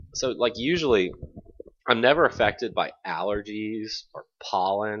So like usually I'm never affected by allergies or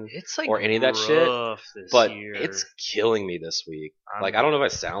pollen It's like or any of that shit, this but year. it's killing me this week. I'm- Like I don't know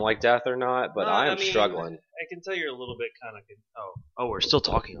if I sound like death or not, but I am struggling. I can tell you're a little bit kind of. Oh, we're still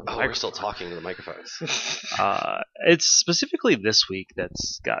talking on the We're still microphone. talking to the microphones. It's specifically this week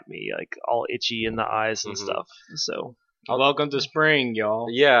that's got me like all itchy in the eyes and Mhm. stuff. So Welcome to spring, y'all.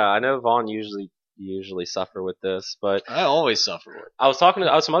 Yeah, I know Vaughn usually suffer with this, but I always suffer with it. I was talking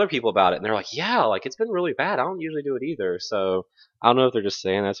to some other people about it, and they're like, "Yeah, like it's been really bad. I don't usually do it either." So I don't know if they're just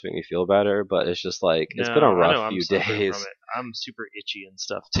saying that to make me feel better, but it's just like it's been a No, I know rough I'm few suffering days. from it. I'm super itchy and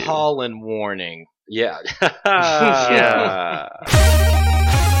stuff too. Pollen warning. Yeah. Yeah.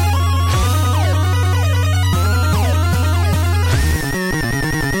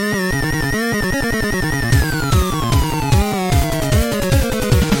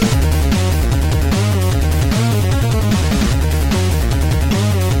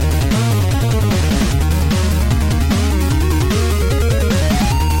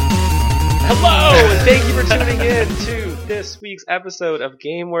 Hello, and thank you for tuning in to this week's episode of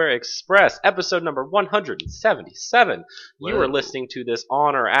GameWare Express, episode number 177. You are listening to this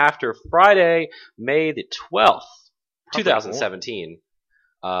on or after Friday, May the 12th, 2017.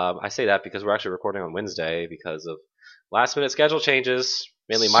 I say that because we're actually recording on Wednesday because of last-minute schedule changes,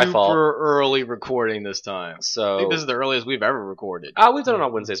 mainly my fault. Super early recording this time. I So think this is the earliest we've ever recorded. we've done it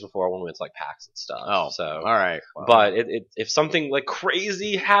on Wednesdays before when we went to like PAX and stuff. Oh, so all right. Well, But if something like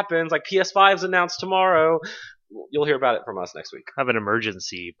crazy happens, like PS5's announced tomorrow, you'll hear about it from us next week. Have an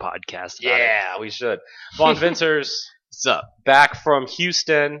emergency podcast. About it. Yeah, we should. Vaughn Vincers, what's up? back from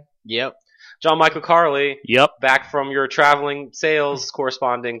Houston. Yep. John Michael Carley, Yep. back from your traveling sales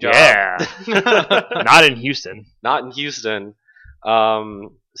corresponding job. Yeah. Not in Houston. Not in Houston.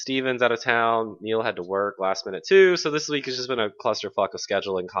 Steven's out of town. Neil had to work last minute too. So this week has just been a clusterfuck of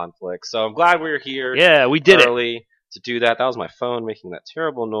scheduling conflicts. So I'm glad we're here. Yeah, we did it. early to do that. That was my phone making that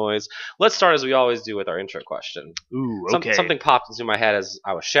terrible noise. Let's start as we always do with our intro question. Ooh, Some- okay. Something popped into my head as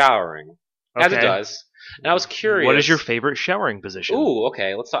I was showering, as it Okay. does, and I was curious. What is your favorite showering position? Ooh,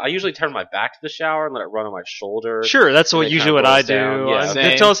 okay. Let's. I usually turn my back to the shower and let it run on my shoulder. Sure, that's And what it usually kinda what I rolls do. down. Yeah.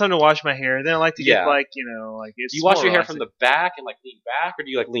 Same. Until it's time to wash my hair, then I like to Yeah. get like like it's Do you wash more your hair relaxing. from the back and like lean back, or do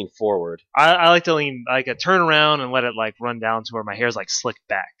you like lean forward? I like to lean like a turn around and let it like run down to where my hair's like slicked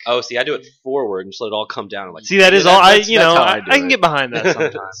back. Oh, see, I do it forward and just let it all come down and like. See, that is Yeah, all I that's how I do I can it. get behind that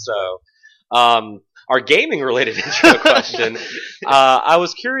sometimes. So, our gaming related intro question. I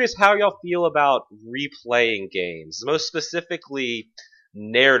was curious how y'all feel about replaying games, most specifically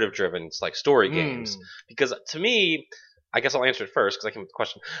narrative driven, like story games. Because to me, I guess I'll answer it first because I came with the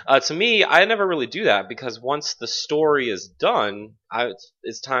question. To me, I never really do that because once the story is done,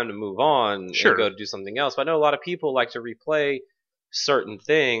 it's time to move on Sure. and go do something else. But I know a lot of people like to replay certain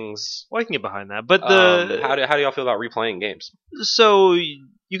things. Well, I can get behind that, but How do y'all feel about replaying games? so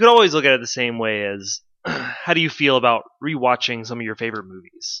you could always look at it the same way as how do you feel about rewatching some of your favorite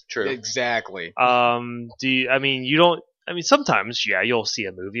movies? True. Exactly. Sometimes, yeah, you'll see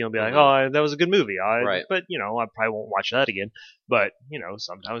a movie and be like, Mhm. oh, that was a good movie. Right. But, I probably won't watch that again. But,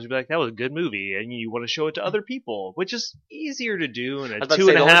 sometimes you'll be like, that was a good movie. And you want to show it to other people, which is easier to do in I a was about to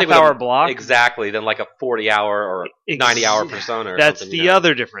say, the only thing 2.5 with hour a- block. Exactly, than like a 40-hour or 90-hour Persona or That's something. the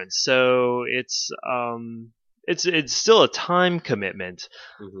other difference. So it's still a time commitment.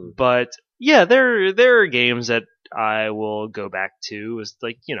 Mhm. But yeah, there are games that I will go back to as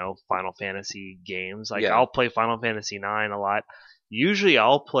like Final Fantasy games. Like Yeah. I'll play Final Fantasy 9 a lot. Usually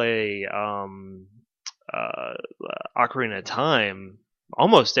I'll play Ocarina of Time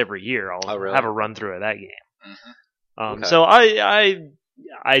almost every year. I'll Oh, really? have a run through of that game. Okay. So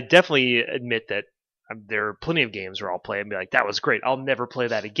I definitely admit that there are plenty of games where I'll play it and be like, that was great. I'll never play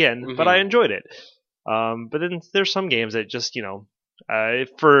that again, but Mhm. I enjoyed it. But then there's some games that just,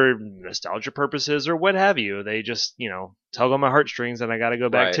 for nostalgia purposes or what have you, they just, tug on my heartstrings and I got to go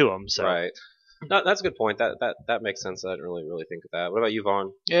back Right, to them. So Right. No, that's a good point. That makes sense. I didn't really think of that. What about you,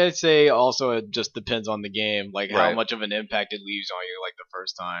 Vaughn? Yeah, I'd say also it just depends on the game, like how Right. much of an impact it leaves on you, like the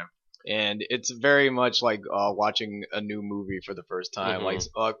first time. And it's very much like watching a new movie for the first time. Mhm. Like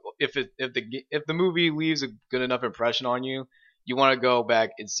if the movie leaves a good enough impression on you, you want to go back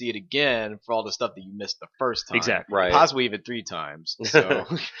and see it again for all the stuff that you missed the first time. exactly. Right. Possibly even 3 times. So I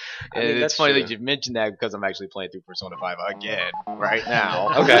mean, and it's that's funny true. that you mentioned that because I'm actually playing through Persona 5 again right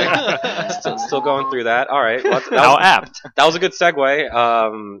now. Okay. still going through that. All right. Well, How apt. that was a good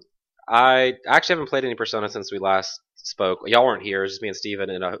segue. I actually haven't played any Persona since we last spoke. Y'all weren't here. It was just me and Steven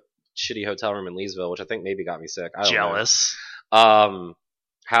in a shitty hotel room in Leesville, which I think maybe got me sick. I don't know. Jealous.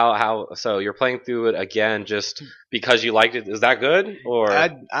 How so you're playing through it again just because you liked it? Is that good or?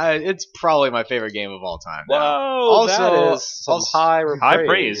 It's probably my favorite game of all time. Whoa, now. that is some high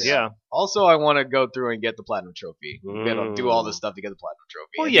praise. Yeah. Also, I want to go through and get the platinum trophy. Do all this stuff to get the platinum trophy.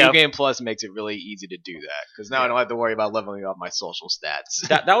 Well, and yeah. New Game Plus makes it really easy to do that because now I don't have to worry about leveling up my social stats.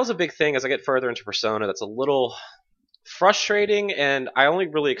 That was a big thing as I get further into Persona. That's a little frustrating, and I only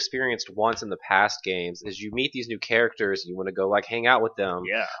really experienced once in the past games. Is you meet these new characters and you want to go like hang out with them,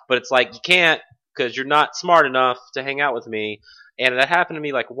 Yeah. but it's like you can't because you're not smart enough to hang out with me. And that happened to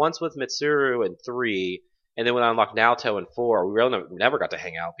me like once with Mitsuru in 3, and then when I unlocked Naoto in 4, we really never got to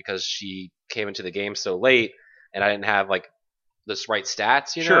hang out because she came into the game so late, and I didn't have like the right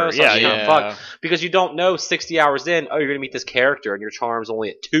stats, you know? Sure, So I was yeah, kind of fucked. Because you don't know 60 hours in, oh, you're going to meet this character, and your charm's only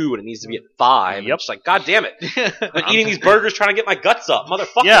at 2, and it needs to be at 5. And Yep. it's like, God damn it. I've been eating these burgers trying to get my guts up,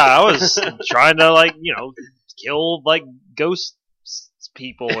 motherfucker. Yeah, I was trying to like kill like ghost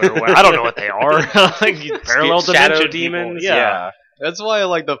people or what. I don't know what they are. Like parallel Shadow dimension demons. people. Yeah. That's why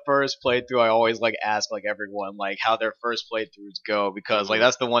like the first playthrough I always like ask like everyone like how their first playthroughs go because like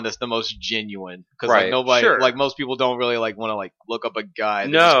that's the one that's the most genuine because Right. like nobody Sure. like most people don't really like want to like look up a guide.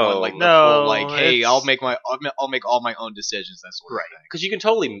 They No. just wanna, like, look No, for, like hey it's- I'll make all my own decisions that sort of thing. Because you can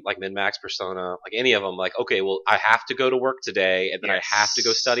totally like min-max Persona, like any of them. Like, okay, well, I have to go to work today, and then Yes. I have to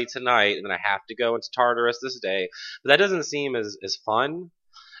go study tonight, and then I have to go into Tartarus this day. But that doesn't seem as fun.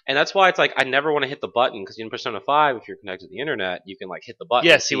 And that's why it's like I never want to hit the button because in Persona 5, if you're connected to the internet, you can like hit the button.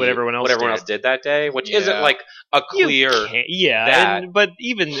 Yeah, and see what everyone else did that day, which Yeah. isn't like a You clear. can't- yeah, that. but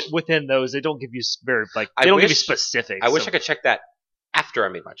even within those, they don't give you very like I they don't give you wish- specifics. I wish so- I could check that after I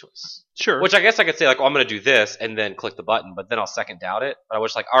made my choice. Sure. Which I guess I could say like, oh, I'm going to do this and then click the button, but then I'll second doubt it. But I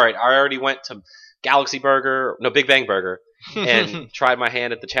was like, all right, I already went to Big Bang Burger and tried my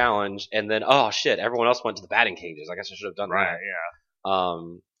hand at the challenge, and then oh shit, everyone else went to the batting cages. I guess I should have done right. that.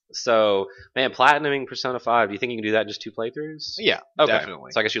 Yeah. So man, platinuming Persona 5. Do you think you can do that in just 2 playthroughs? Yeah, Okay.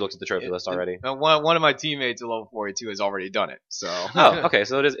 definitely. So I guess you looked at the trophy list already. One of my teammates at level 42 has already done it. So Oh, okay.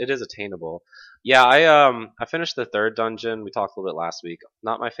 So it is attainable. Yeah, I finished the 3rd dungeon. We talked a little bit last week.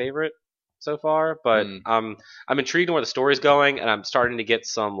 Not my favorite so far, but I'm intrigued in where the story's going, and I'm starting to get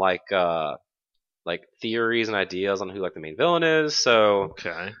some like theories and ideas on who like the main villain is. So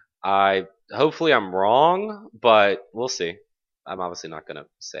Okay. hopefully I'm wrong, but we'll see. I'm obviously not gonna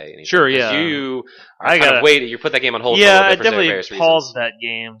say anything. Sure, 'cause yeah. You I kind of gotta- waited. You put that game on hold. for a Yeah, little I bit for definitely various paused reasons. that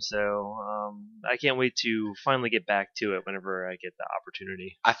game, so I can't wait to finally get back to it whenever I get the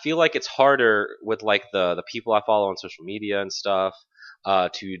opportunity. I feel like it's harder with like the people I follow on social media and stuff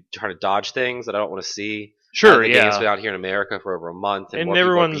to try to dodge things that I don't want to see. Sure, the yeah. game's been out here in America for over a month, and, And more people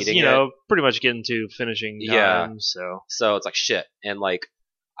are everyone's, beating you it. know, pretty much getting to finishing Yeah. time, so So it's like shit. And like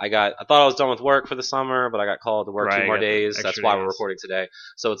I thought I was done with work for the summer, but I got called to work Right, 2 more got the days. That's extra why we're days. recording today.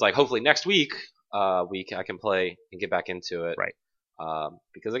 So it's like hopefully next week I can play and get back into it. Right.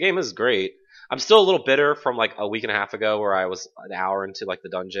 Because the game is great. I'm still a little bitter from like a week and a half ago where I was an hour into like the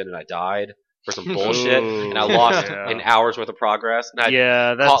dungeon and I died for some bullshit Ooh, and I lost yeah. an hour's worth of progress. And I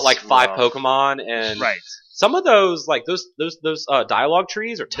yeah, that's caught like 5 rough. Pokemon and Right. some of those like those dialogue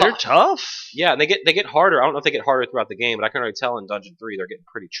trees are tough. They're tough. Yeah, and they get harder. I don't know if they get harder throughout the game, but I can already tell in Dungeon 3 they're getting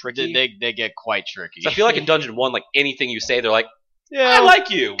pretty tricky. they get quite tricky. So I feel like in Dungeon 1, like anything you say, they're like, Yeah, I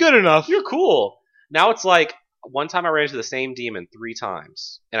like you. good enough. You're cool. Now it's like one time I ran into the same demon 3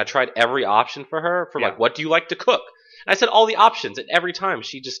 times, and I tried every option for her for like, what do you like to cook? And I said all the options, and every time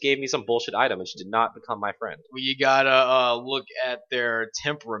she just gave me some bullshit item, and she did not become my friend. Well, you gotta look at their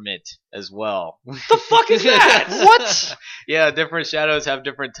temperament as well. The fuck is that? What? Yeah, different shadows have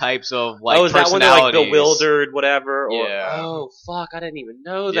different types of like Oh, is that when they're like personalities. bewildered, whatever? Or, Yeah. Oh, fuck, I didn't even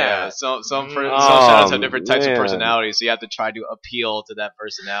know Yeah, that. some Mm. shadows have different types man. of personalities, so you have to try to appeal to that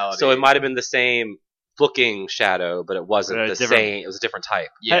personality. So it might have been the same looking shadow, but it wasn't the different- same. It was a different type.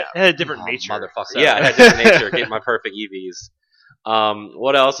 yeah. It had a different Oh, nature. motherfucker. so- Yeah, it had different nature. Getting my perfect EVs.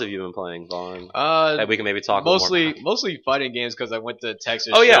 What else have you been playing, Vaughn? That we can maybe talk mostly fighting games because I went to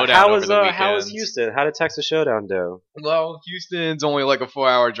Texas Oh yeah, Showdown how over was the weekend. how was Houston? How did Texas Showdown do? Well, Houston's only like a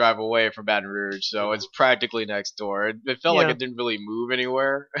 4-hour drive away from Baton Rouge, so it's practically next door. It felt like Yeah. it didn't really move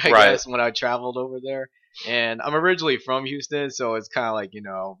anywhere, I Right. guess, when I traveled over there. And I'm originally from Houston, so it's kind of like,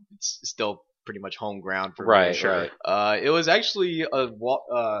 it's still pretty much home ground for me. Right, right. It was actually a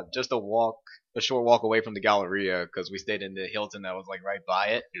short walk away from the Galleria because we stayed in the Hilton that was like right by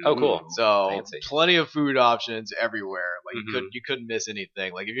it. Oh, cool. So Fancy. plenty of food options everywhere. Like Mhm. you couldn't miss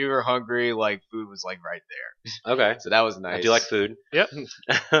anything. Like if you were hungry, like food was like right there. Okay. So that was nice. I do like food. Yep.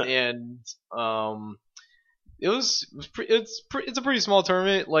 And it's a pretty small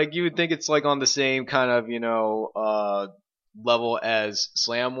tournament. Like you would think it's like on the same kind of level as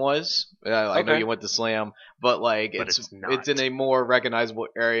Slam was. I know Okay. you went to Slam, but like But it's it's not. in a more recognizable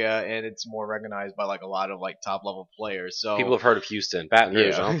area, and it's more recognized by like a lot of like top level players. So People have heard of Houston, Baton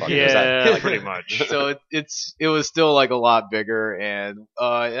Rouge. Yeah. I don't fucking know. Is that, Yeah, like, pretty much. so it was still like a lot bigger, and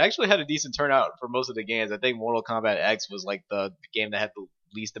it actually had a decent turnout for most of the games. I think Mortal Kombat X was like the game that had the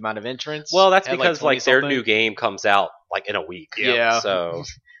least amount of entrants. Well, that's Had, because like their 20-something. new game comes out like in a week. Yeah. So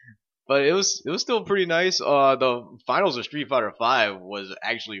But it was still pretty nice. The finals of Street Fighter V was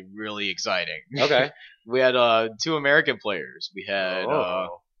actually really exciting. okay. We had 2 American players. We had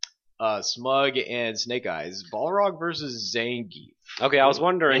Smug and Snake Eyes. Balrog versus Zangief. Okay, I was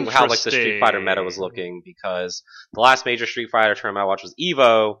wondering how like the Street Fighter meta was looking because the last major Street Fighter tournament I watched was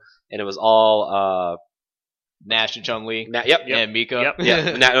Evo, and it was all Nash and Chun Li. yep, And Mika. Yep.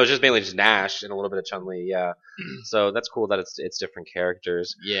 yeah. It was just mainly just Nash and a little bit of Chun Li. Yeah, so that's cool that it's different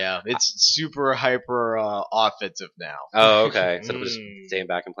characters. Yeah, it's super hyper offensive now. Oh, okay. Instead of just Mm. staying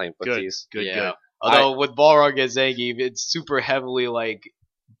back and playing Good. footsies. Good. Yeah. Although with Balrog and Zangief, it's super heavily like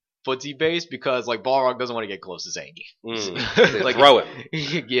footsie based because like Balrog doesn't want to get close to Zangief. Mm. Like- Throw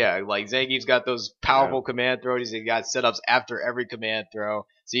it. Yeah, like Zangief's got those powerful command throws. He got setups after every command throw,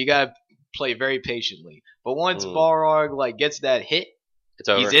 so you gotta play very patiently. But once Mm. Balrog like gets that hit, It's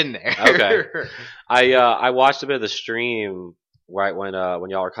over. he's in there. Okay. I watched a bit of the stream right when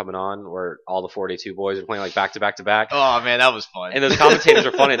y'all were coming on, where all the 482 boys are playing like back to back to back. Oh man, that was fun. And those commentators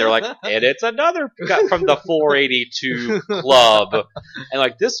are funny. They're like, and it's another guy from the 482 club. And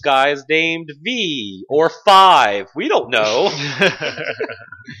like, this guy is named V or 5. We don't know.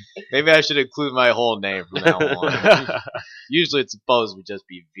 Maybe I should include my whole name from now on. Usually it's supposed to just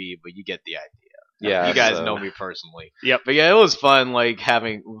be V, but you get the idea. Yeah. You guys so- know me personally. Yep. But yeah, it was fun like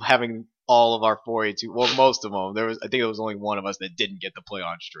having all of our 482. Well, most of them. I think there was only one of us that didn't get to play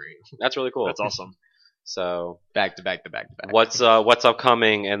on stream. That's really cool. That's awesome. So, Back to back to back to back. what's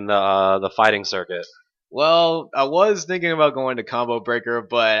upcoming in the fighting circuit? Well, I was thinking about going to Combo Breaker,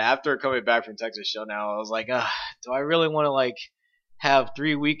 but after coming back from Texas Showdown, I was like, do I really want to like have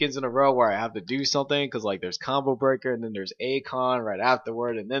 3 weekends in a row where I have to do something? Because like there's Combo Breaker, and then there's Akon right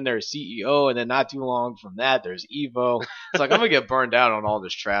afterward, and then there's CEO, and then not too long from that there's Evo. It's like I'm gonna get burned out on all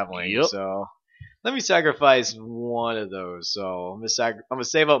this traveling. Yep. So let me sacrifice one of those. So I'm gonna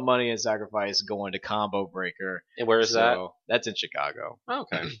save up money and sacrifice going to Combo Breaker. And where is that? So that's in Chicago. Oh,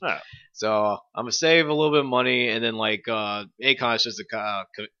 okay. So I'm gonna save a little bit of money, and then like Akon is just a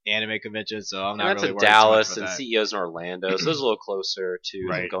anime convention, so I'm And not that's really in worried too much Dallas, about and that. CEO's in Orlando, so those are a little closer to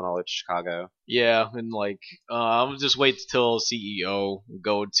Right. going all the way to Chicago. Yeah, and like I'm gonna just wait till CEO,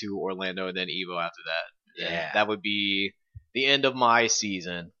 go to Orlando, and then Evo after that. And Yeah. that would be the end of my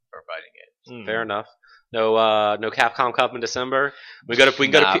season for fighting it. Fair enough. No Capcom Cup in December. We can go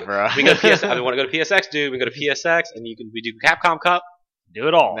to Nah, bro. we can go to PS. I want to go to PSX, dude. We can go to PSX, and we do Capcom Cup. Do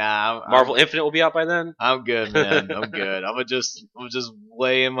it all. Nah, Marvel Infinite will be out by then. I'm good, man. I'm good. I'm just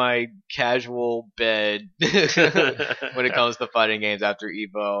lay in my casual bed when it comes to fighting games after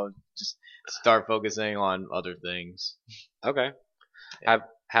Evo. Just start focusing on other things. Okay.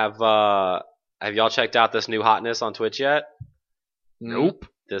 Have y'all checked out this new hotness on Twitch yet? Nope.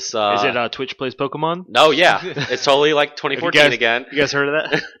 This Is it Twitch plays Pokemon? No, yeah, it's totally like 2014 guys- again. You guys heard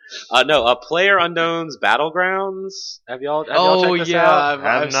of that? No, Player Unknown's Battlegrounds. Have y'all Oh checked this yeah, out?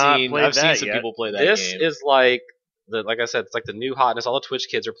 I've not seen played that some yet. people play that This game. is like I said, it's like the new hotness. All the Twitch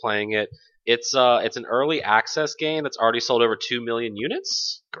kids are playing it. It's an early access game that's already sold over 2 million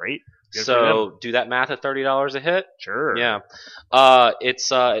units. Great. Good for So do that math at $30 a hit. Sure. Yeah. It's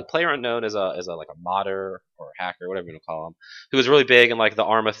Player Unknown is a like a modder or a hacker, whatever you want to call him, who was really big in like the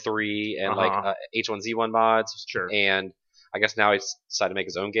Arma 3 and like H1Z1 mods. Sure. And I guess now he's decided to make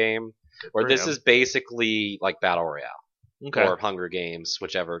his own game. Good Where for this him. is basically like Battle Royale Okay. or Hunger Games,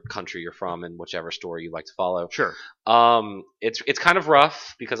 whichever country you're from and whichever story you like to follow. Sure. It's kind of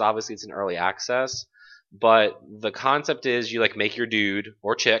rough because obviously it's in early access, but the concept is you like make your dude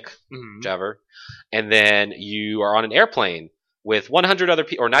or chick, Mhm. whichever, and then you are on an airplane with 100 other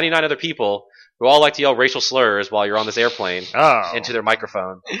people or 99 other people who all like to yell racial slurs while you're on this airplane Oh. into their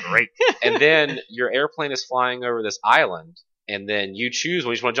microphone. Great. And then your airplane is flying over this island, and then you choose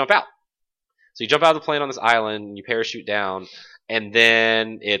when you just want to jump out. So you jump out of the plane on this island, you parachute down, and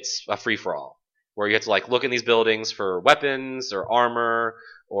then it's a free for all where you have to like look in these buildings for weapons or armor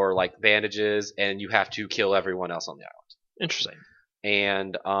or like bandages, and you have to kill everyone else on the island. Interesting.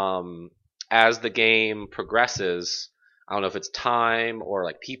 And as the game progresses, I don't know if it's time or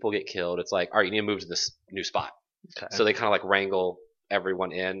like people get killed. It's like, all right, you need to move to this new spot. Okay. So they kind of like wrangle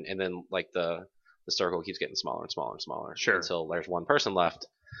everyone in, and then like the circle keeps getting smaller and smaller and smaller Sure. until there's one person left.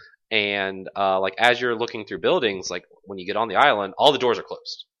 and like as you're looking through buildings, like when you get on the island, all the doors are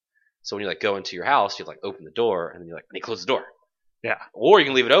closed. So when you like go into your house, you like open the door, and then you like and you close the door. Yeah. Or you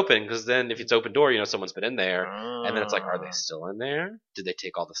can leave it open, because then if it's open door, someone's been in there, and then it's like, are they still in there? Did they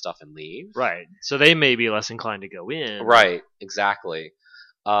take all the stuff and leave? Right. So they may be less inclined to go in. Right. Exactly.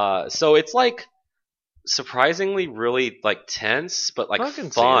 So it's like surprisingly really like tense, but like I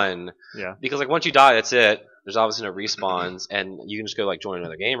can see fun. Yeah. Because like once you die, that's it. There's obviously no respawns, and you can just go like join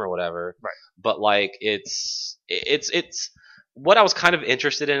another game or whatever. Right. But like it's what I was kind of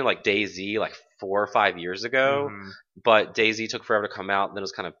interested in, like DayZ, like 4 or 5 years ago. Mhm. But DayZ took forever to come out, and then it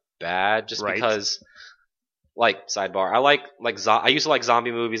was kind of bad just Right. because. Like sidebar, I used to like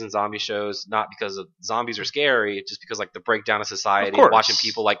zombie movies and zombie shows, not because of zombies are scary, just because like the breakdown of society, Of course. watching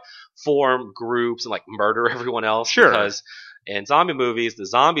people like form groups and like murder everyone else. Sure. Because in zombie movies, the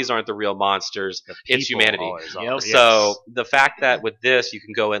zombies aren't the real monsters; it's People humanity. always are. Yep. Yes. So the fact that with this you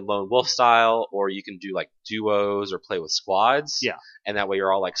can go in lone wolf style, or you can do like duos or play with squads. Yeah. And that way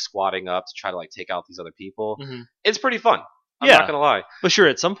you're all like squatting up to try to like take out these other people. Mhm. It's pretty fun. I'm Yeah. not gonna lie. But sure,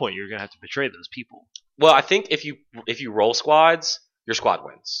 at some point you're gonna have to betray those people. Well, I think if you roll squads, your squad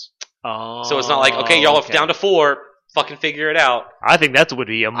wins. Oh. So it's not like, okay, y'all down to 4, fucking figure it out. I think that would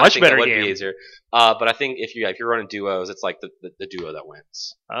be a I much think that better would game. be easier. But I think if you're running duos, it's like the duo that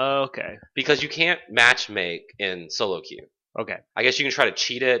wins, Okay. because you can't match make in solo queue. Okay. I guess you can try to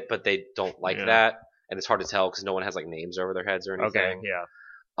cheat it, but they don't like Yeah. that, and it's hard to tell because no one has like names over their heads or anything. Okay.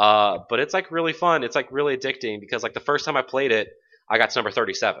 Yeah. But it's like really fun. It's like really addicting, because like the first time I played it, I got to number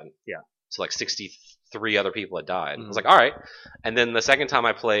 37. Yeah. So like 63 other people had died. I was Mhm. like, all right. And then the second time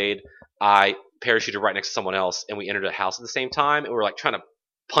I played, I parachuted right next to someone else, and we entered a house at the same time, and we were like trying to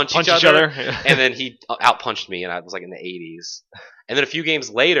punch each other. And then he outpunched me, and I was like in the 80s. And then a few games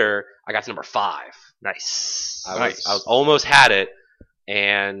later, I got to number 5. Nice. I Nice. was almost had it,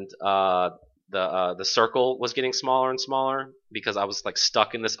 and the circle was getting smaller and smaller, because I was like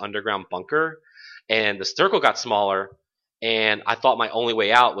stuck in this underground bunker, and the circle got smaller, and I thought my only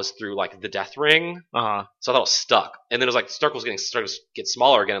way out was through like the death ring, Uh-huh. so I thought I was stuck. And then it was like the circle was started to get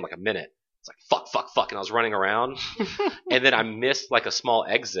smaller again in like a minute. It's like fuck, and I was running around, and then I missed like a small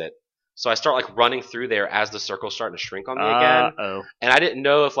exit. So I start like running through there as the circle's starting to shrink on me again, Oh. and I didn't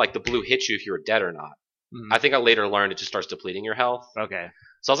know if like the blue hits you if you were dead or not. Mhm. I think I later learned it just starts depleting your health. Okay.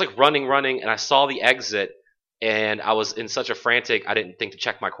 So I was like running, and I saw the exit, and I was in such a frantic, I didn't think to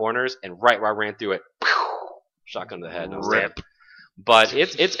check my corners, and right where I ran through it, shotgun to the head, and I was Rip. dead. But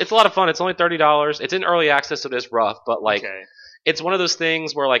it's a lot of fun. It's only $30. It's in early access, so it is rough, but like Okay. it's one of those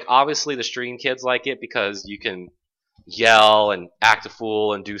things where like obviously the stream kids like it because you can yell and act a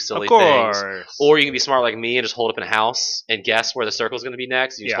fool and do silly Of course. things. Or you can be smart like me and just hold up in a house and guess where the circle's going to be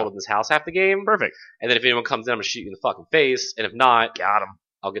next. You just Yeah. hold up in this house half the game. Perfect. And then if anyone comes in, I'm going to shoot you in the fucking face. And if not, Got him.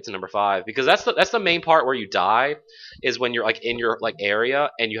 I'll get to number 5. Because that's the main part where you die, is when you're like in your like area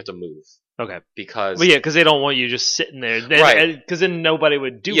and you have to move. Okay. Because Well, yeah, because they don't want you just sitting there. Right. Because then nobody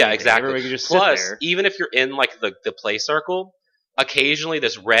would do yeah, anything. exactly. Everybody could just Plus, sit there. even if you're in like the play circle, occasionally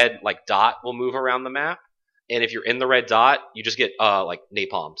this red like dot will move around the map. And if you're in the red dot, you just get like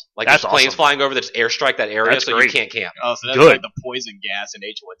napalmed. Like That's there's planes awesome. flying over that just airstrike that area, That's so great. you can't camp. Oh, so that's Good. like the poison gas in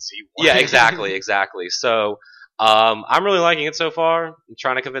H1Z1. Yeah, exactly. So I'm really liking it so far. I'm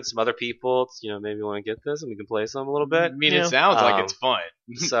trying to convince some other people, maybe want to get this and we can play some a little bit. I mean, Yeah. it sounds like it's fun.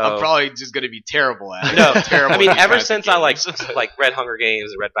 So I'm probably just going to be terrible at it. No, terrible I mean, at these ever kinds of since I games. like Red Hunger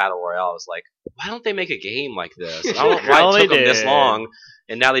Games and Red Battle Royale, I was like, why don't they make a game like this? I don't know Well, why it they took them this did. long,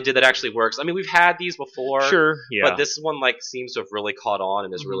 and now they did that actually works. I mean, we've had these before, Sure. Yeah. but this one like seems to have really caught on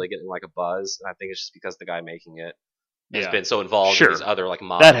and is Mhm. really getting like a buzz. And I think it's just because the guy making it has Yeah. been so involved Sure. in these other like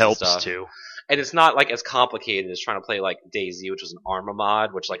mods that and helps stuff. too. And it's not like as complicated as trying to play like DayZ, which was an Arma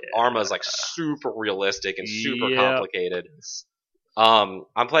mod, which like Arma is like super realistic and super Yeah. complicated. I'm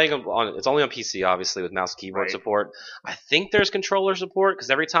playing on. It's only on PC, obviously, with mouse keyboard Right. support. I think there's controller support because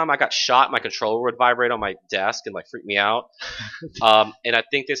every time I got shot, my controller would vibrate on my desk and like freak me out. And I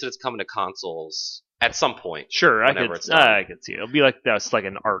think they said it's coming to consoles at some point. Sure, Whenever it's done. I could see it. It'll be like that's like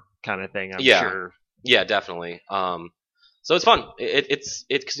an art kind of thing. I'm Yeah. sure. Yeah, definitely. So it's fun. It's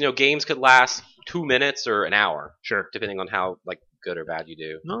because games could last 2 minutes or an hour, Sure. depending on how like good or bad you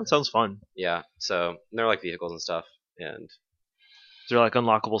do. No, it sounds fun. Yeah. So they're like vehicles and stuff, and They're like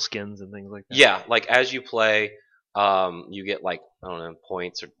unlockable skins and things like that. yeah, like as you play, you get like I don't know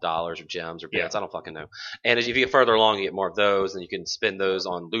points or dollars or gems or bits. Yeah. I don't fucking know. And as you get further along, you get more of those, and you can spend those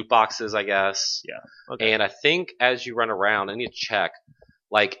on loot boxes, I guess. Okay. And I think as you run around, I need to check.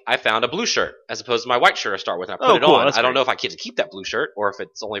 Like I found a blue shirt as opposed to my white shirt I start with. And I put Oh, it cool, on. that's I don't great. know if I get to keep that blue shirt or if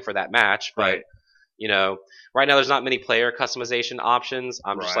it's only for that match, but Right. right now there's not many player customization options.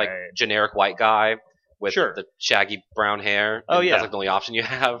 I'm just like Right. generic white guy with Sure. the shaggy brown hair. Oh, and yeah. that's like the only option you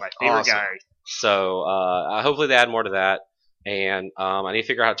have. My favorite Awesome. guy. So hopefully they add more to that. And I need to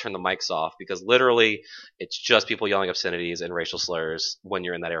figure out how to turn the mics off because literally it's just people yelling obscenities and racial slurs when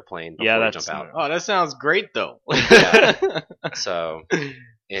you're in that airplane before Yeah, you that's jump out. Oh, that sounds great though. Yeah. So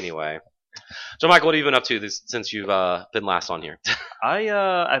anyway, so Michael, what have you been up to since you've been last on here?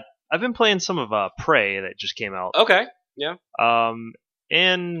 I've been playing some of Prey that just came out. Okay,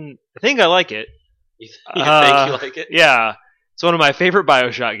 And I think I like it. you think you like it? Yeah, it's one of my favorite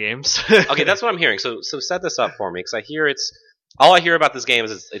BioShock games. Okay, that's what I'm hearing. So set this up for me because I hear all I hear about this game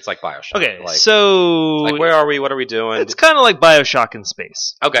is it's like BioShock. Okay, like, so like where are we? What are we doing? it's kind of like BioShock in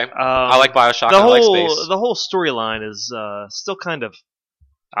space. Okay, I like BioShock. The I like whole space. the whole storyline is still kind of,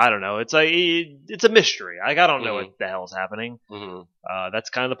 I don't know. It's a mystery. Like I don't know what the hell's happening. hmm That's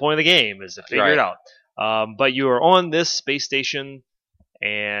kind of the point of the game is to figure Right. it out. But you are on this space station,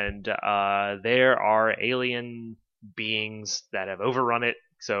 and there are alien beings that have overrun it.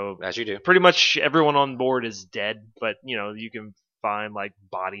 So As you do. pretty much everyone on board is dead, but you can find like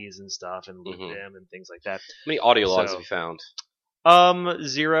bodies and stuff and loot Mhm. them and things like that. How many audio logs So- have you found?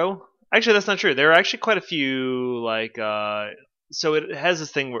 0. Actually, that's not true. There are actually quite a few. Like, so it has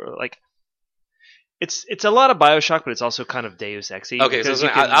this thing where like it's a lot of BioShock, but it's also kind of Deus Ex-y. Okay, so because you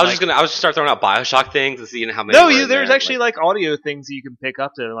I was can, just start throwing out BioShock things and seeing how many. No, were in there's there. actually like audio things that you can pick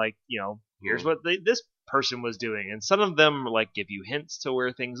up to like here's Mhm. what this person was doing, and some of them like give you hints to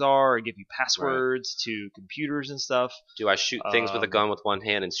where things are, or give you passwords to computers and stuff. Do I shoot things with a gun with one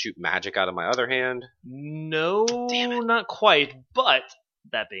hand and shoot magic out of my other hand? No, Damn it. not quite. But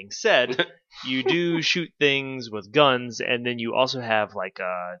that being said, you do shoot things with guns, and then you also have like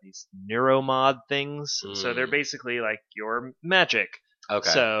these neuromod things. So they're Mm. basically like your magic. Okay.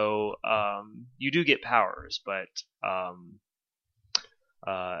 So you do get powers, but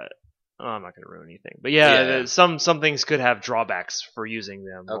I'm not going to ruin anything. But Yeah. some things could have drawbacks for using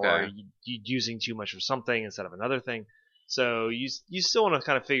them, or Okay. you using too much of something instead of another thing. So you still want to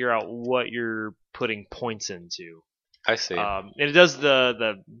kind of figure out what you're putting points into. I see. And it does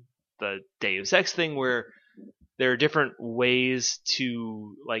the Deus Ex thing where there are different ways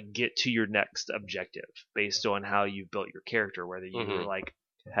to like get to your next objective based on how you've built your character. Whether you Mhm. like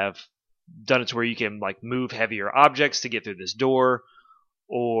have done it to where you can like move heavier objects to get through this door,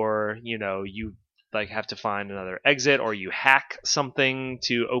 or you like have to find another exit, or you hack something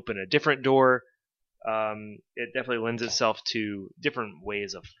to open a different door. It definitely lends itself to different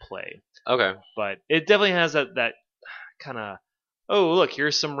ways of play. Okay. But it definitely has that kind of, oh look,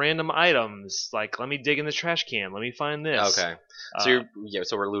 here's some random items, like let me dig in the trash can, let me find this. Okay. So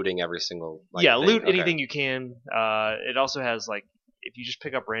so we're looting every single. Like, Yeah, thing. loot Okay. anything you can. It also has like, if you just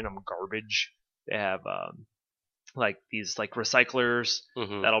pick up random garbage, they have like these like recyclers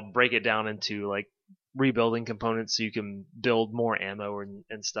Mhm. that'll break it down into like rebuilding components so you can build more ammo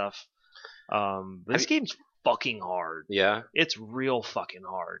and stuff. But this game's fucking hard. Yeah. It's real fucking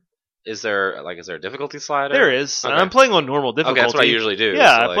hard. Is there a difficulty slider? There is. Okay. I'm playing on normal difficulty. Okay, that's what I usually do.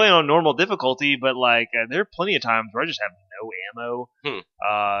 Yeah, so, I like- play on normal difficulty, but like there are plenty of times where I just have no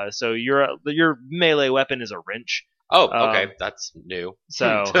ammo. So your melee weapon is a wrench. Oh, okay, that's new.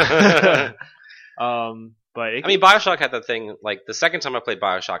 So, I but it, mean, Bioshock had that thing. Like the second time I played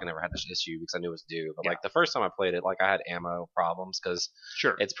Bioshock, I never had this issue because I knew it was due. But like the first time I played it, like I had ammo problems because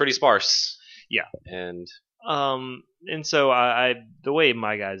sure. it's pretty sparse. Yeah. And And so I the way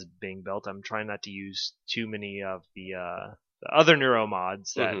my guy's being built, I'm trying not to use too many of the other neuro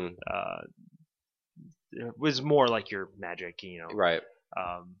mods that Mhm. was more like your magic, right.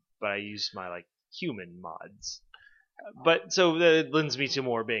 But I use my like human mods. But so that lends me to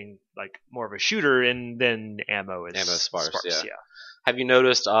more being like more of a shooter, and then ammo is sparse, yeah. yeah. Have you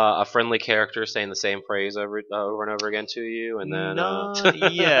noticed a friendly character saying the same phrase over and over again to you? And then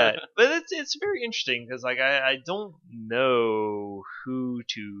Not yet, but it's very interesting because like I don't know who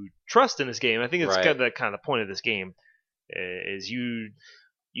to trust in this game. I think it's Right. kind of the point of this game is you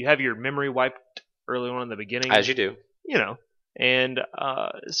have your memory wiped early on in the beginning, as you do, and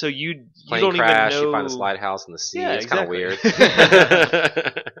so you plane don't crash, even know. you find this lighthouse in the sea. Yeah, it's kind of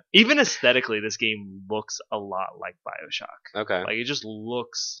exactly. weird. Even aesthetically, this game looks a lot like BioShock. Okay. Like it just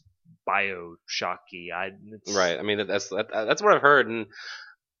looks BioShocky. Right. I mean, that's what I've heard, and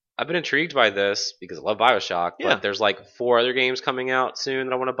I've been intrigued by this because I love BioShock, Yeah. but there's like 4 other games coming out soon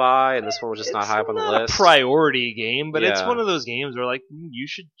that I want to buy, and this one was just not high up on the not list. a priority game, but it's Yeah. one of those games where like you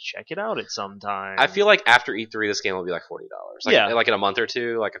should check it out at some time. I feel like after E3, this game will be like $40. Like, Yeah. like in a month or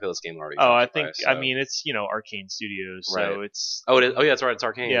two, like I feel this game will already. Oh, I drop in think price, I so. mean it's Arcane Studios, so Right. it's Oh, it is. Oh, yeah, that's right. It's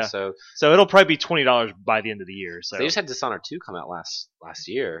Arcane. Yeah. So it'll probably be $20 by the end of the year. So they just had Dishonored 2 come out last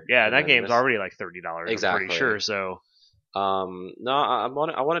year. yeah, and that then game's this- already like $30. I'm Exactly. pretty sure. So No, I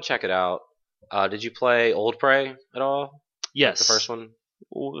want to check it out. Did you play Old Prey at all? yes, The first one.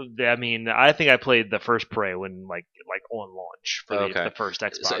 I mean, I think I played the first Prey when like on launch for Okay. the first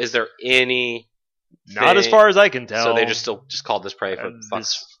Xbox. So is there any? Not as far as I can tell. So they just called this Prey for As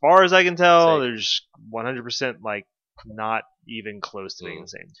fucks. far as I can tell, sake. there's 100% like not even close to being the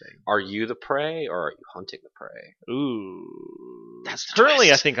same thing. Are you the prey or are you hunting the prey? Ooh, That's the currently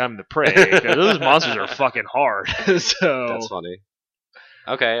twist. I think I'm the prey. 'Cause those monsters are fucking hard. so That's funny.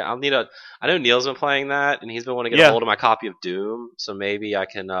 Okay, I'll need a. I know Neil's been playing that, and he's been wanting to get Yeah. a hold of my copy of Doom, so maybe I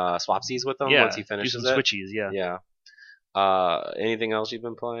can swapsies with him yeah, once he do finishes some it. switchies. Yeah. Yeah. Anything else you've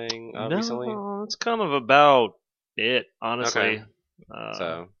been playing recently? No, it's kind of about it, honestly. Okay.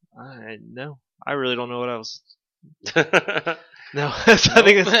 So. I really don't know what else. okay. No, I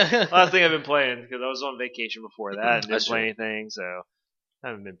think it's the last thing I've been playing because I was on vacation before that and didn't That's play true. anything, so I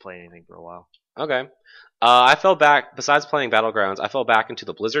haven't been playing anything for a while. I fell back. Besides playing Battlegrounds, I fell back into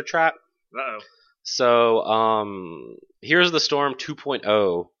the Blizzard trap. Uh-oh. So, Here's the Storm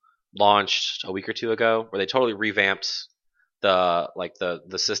 2.0 launched a week or two ago, where they totally revamped the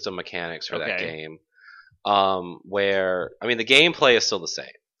system mechanics for that Okay. game. Where I mean, the gameplay is still the same,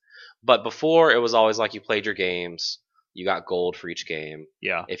 but before it was always like you played your games, you got gold for each game.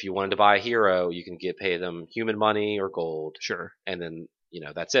 Yeah, If you wanted to buy a hero, you can pay them human money or gold, sure. and then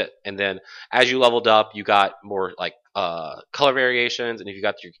that's it. And then as you leveled up, you got more like color variations, and if you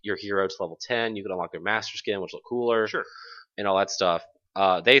got your hero to level 10, you could unlock their master skin, which look cooler, Sure. and all that stuff.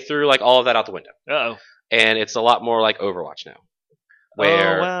 They threw like all of that out the window, Uh-oh. and it's a lot more like Overwatch now.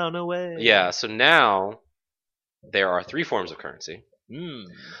 Where Oh, wow, no way. yeah, so now there are 3 forms of currency. Mm.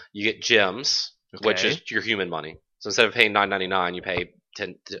 You get gems, which Okay. is your human money. So instead of paying $9.99, you pay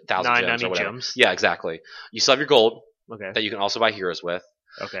 10,000 gems 990 or whatever. gems. Yeah, exactly. You still have your gold Okay. that you can also buy heroes with.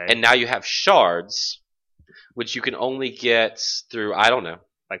 Okay. And now you have shards, which you can only get through, I don't know.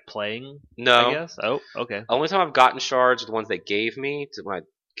 like playing, No. I guess. Oh, okay. The only time I've gotten shards are the ones they gave me when I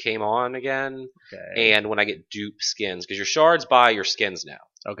came on again, Okay. and when I get dupe skins, because your shards buy your skins now.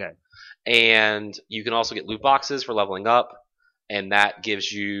 Okay. And you can also get loot boxes for leveling up, and that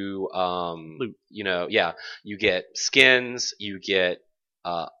gives you Loot. you get skins, you get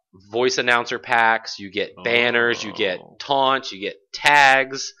voice announcer packs, you get banners, you get Oh. taunts, you get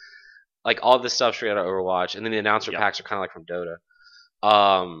tags, like all this stuff straight out of Overwatch. And then the announcer Yep. packs are kind of like from Dota.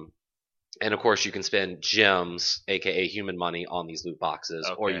 And of course you can spend gems, aka human money, on these loot boxes,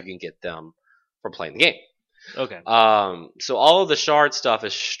 or Okay. you can get them from playing the game. Okay. So all of the shard stuff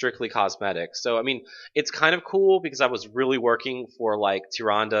is strictly cosmetic. So I mean, it's kind of cool because I was really working for like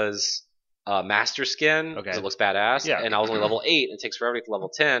Tyranda's master skin because Okay. it looks badass, Yeah. and I was only level 8, and it takes forever to get to level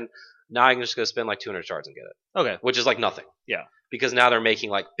 10. Now I can just go spend like 200 shards and get it, Okay. which is like nothing. Yeah. Because now they're making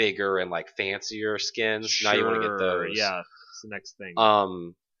like bigger and like fancier skins. Now you want to get those. Yeah. It's the next thing.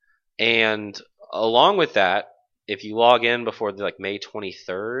 And along with that, if you log in before the like May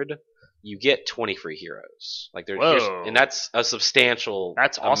 23rd, you get 20 free heroes. Like Whoa. and that's a substantial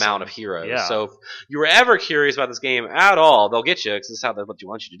That's awesome. amount of heroes. Yeah. So if you were ever curious about this game at all, they'll get you because this is how what you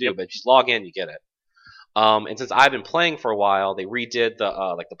want you to do. Yep. But if you just log in, you get it. And since I've been playing for a while, they redid the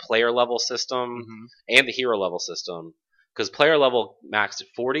like the player level system Mhm. and the hero level system because player level maxed at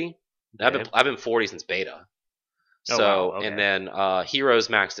 40. And Okay. I've been 40 since beta. Oh, So wow, okay. and then heroes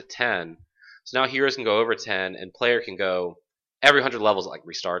maxed at 10. So now heroes can go over 10, and player can go every 100 levels. It like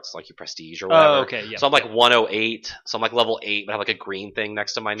restarts, like your prestige or whatever. Oh, okay. Yeah. So I'm like 108. So I'm like level 8, but I have like a green thing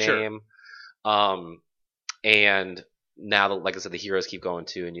next to my Sure. name. And now, like I said, the heroes keep going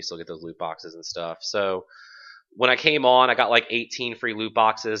too, and you still get those loot boxes and stuff. So when I came on, I got like 18 free loot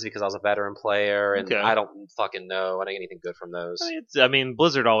boxes because I was a veteran player, and Okay. I don't fucking know. I didn't get anything good from those. I mean,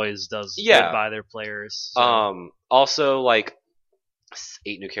 Blizzard always does Yeah. good by their players. So. Also, like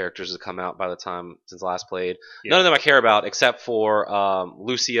 8 new characters have come out by the time since last played. Yeah. None of them I care about except for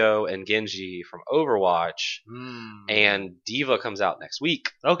Lucio and Genji from Overwatch, Mm. and Diva comes out next week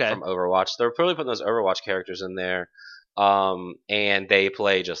Okay. from Overwatch. They're probably putting those Overwatch characters in there, and they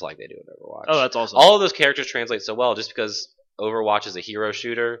play just like they do in Overwatch. Oh, that's awesome. All of those characters translate so well just because Overwatch is a hero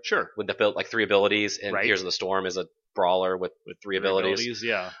shooter Sure. with the built like 3 abilities, and Right. Heroes of the Storm is a brawler with 3 abilities.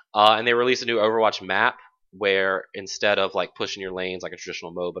 Yeah. And they released a new Overwatch map where instead of like pushing your lanes like a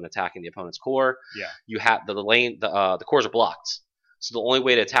traditional MOBA and attacking the opponent's core, Yeah. you have the cores are blocked. So the only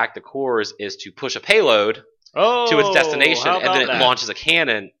way to attack the cores is to push a payload to its destination, how and then it about that? launches a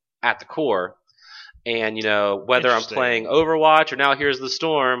cannon at the core. And whether I'm Interesting. playing Overwatch or now Here's the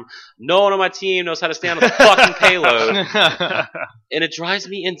Storm, no one on my team knows how to stand on the fucking payload, and it drives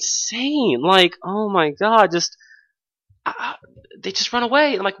me insane. Like, oh my god, they just run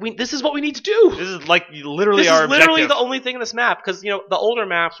away. I'm like, this is what we need to do. This is like literally This our is literally objective. the only thing in this map, because the older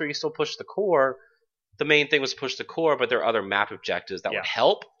maps where you still push the core, the main thing was to push the core, but there are other map objectives that Yeah. would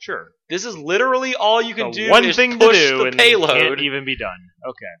help. Sure. This is literally all you can The do one is thing push to do the and payload. can't even be done.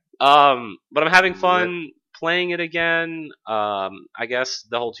 Okay. But I'm having fun playing it again. I guess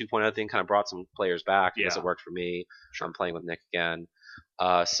the whole 2.0 thing kind of brought some players back because Yeah. it worked for me. I'm playing with Nick again.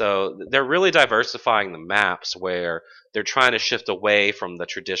 So they're really diversifying the maps where they're trying to shift away from the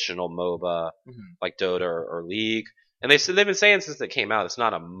traditional MOBA Mhm. like Dota or League. And they've been saying since it came out, it's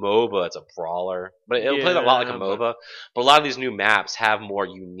not a MOBA, it's a brawler. But it'll play a lot like a Yeah, MOBA. But a lot of these new maps have more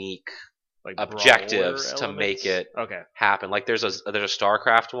unique Like objectives brawler to elements? make it Okay. happen. Like there's a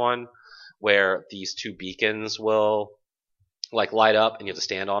StarCraft one where these two beacons will like light up and you have to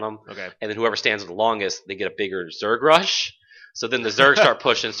stand on them. Okay. And then whoever stands the longest, they get a bigger Zerg rush. So then the Zerg start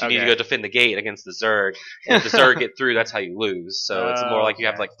pushing, so you need to Okay. go defend the gate against the Zerg. And if the Zerg get through, that's how you lose. So it's more like you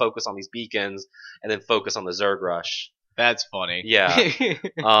have to like focus on these beacons and then focus on the Zerg rush. That's funny. Yeah.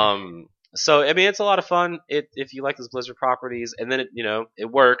 So I mean, it's a lot of fun if you like those Blizzard properties, and then it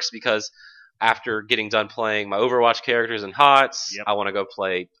works because after getting done playing my Overwatch characters in HOTS, Yep. I want to go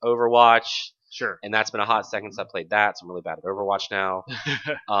play Overwatch, Sure. and that's been a hot second since I played that. So I'm really bad at Overwatch now.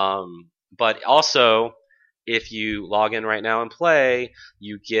 But also, if you log in right now and play,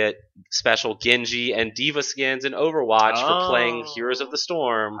 you get special Genji and Diva skins in Overwatch for playing Heroes of the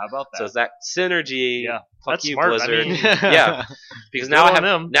Storm. How about that? So it's that synergy. Yeah. Fuck That's you, smart. Blizzard. I mean, Yeah. Because Good now I on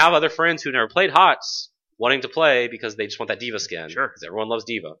them. have other friends who never played HOTS wanting to play because they just want that Diva skin. Sure. Because everyone loves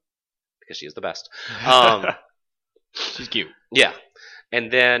Diva because she is the best. She's cute. Yeah.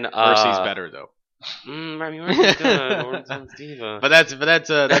 And then Mercy's better though. I mean, Mercy's good. Orange's Diva. But that's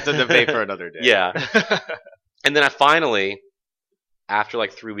a debate for another day. Yeah. And then I finally, after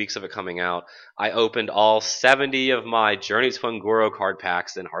like 3 weeks of it coming out, I opened all 70 of my Journey to Ungoro card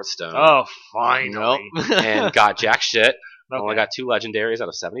packs in Hearthstone Oh, finally. and got jack shit. I Okay. only got 2 legendaries out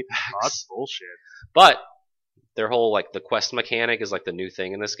of 70 packs. That's bullshit. But their whole like the quest mechanic is like the new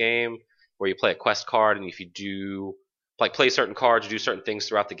thing in this game, where you play a quest card, and if you do like play certain cards or do certain things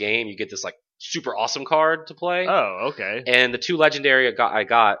throughout the game, you get this like super awesome card to play. Oh, okay. And the 2 legendary I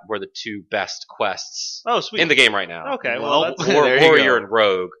got were the 2 best quests Oh, sweet. in the game right now. Okay, Well, well, that's there you Warrior go. and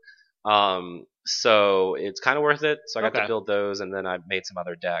Rogue. So it's kind of worth it. So I got Okay. to build those, and then I made some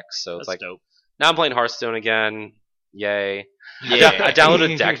other decks. So that's it's like dope. now I'm playing Hearthstone again. Yay! Yeah. I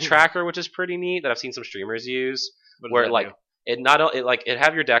downloaded Deck Tracker, which is pretty neat that I've seen some streamers use. What does Where that like do? it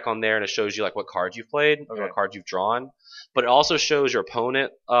have your deck on there, and it shows you like what cards you've played and Okay. what cards you've drawn. But it also shows your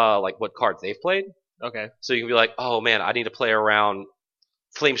opponent like what cards they've played. Okay. So you can be like, oh man, I need to play around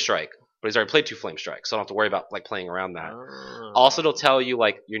Flame Strike, but he's already played 2 Flame Strikes, so I don't have to worry about like playing around that. Also, it'll tell you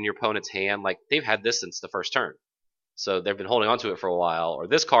like in your opponent's hand, like they've had this since the first turn, so they've been holding onto it for a while. Or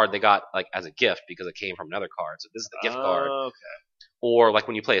this card they got like as a gift because it came from another card, so this is the gift card. Okay. Or like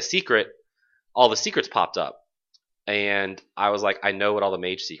when you play a secret, all the secrets popped up, and I was like, I know what all the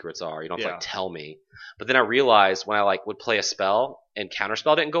mage secrets are. You don't have to Yeah. like tell me. But then I realized when I like would play a spell and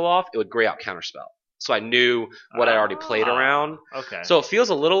counterspell didn't go off, it would gray out counterspell. So I knew what I already played around. Okay. So it feels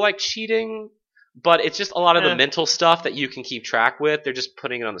a little like cheating, but it's just a lot of Eh. the mental stuff that you can keep track with. They're just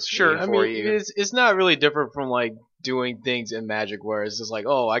putting it on the screen I for mean, you. it's not really different from like doing things in Magic where it's just like,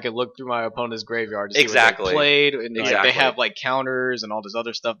 oh, I can look through my opponent's graveyard to see Exactly. what they played, and like, Exactly. they have like counters and all this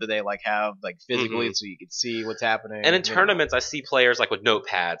other stuff that they like have like physically, so you can see what's happening. And in you know. tournaments, I see players like with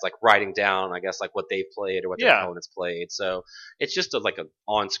notepads, like writing down, I guess, like what they've played or what their Yeah. opponents played. So it's just like an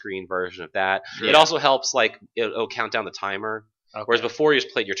on-screen version of that. Yeah. It also helps, like it'll count down the timer. Okay. Whereas before, you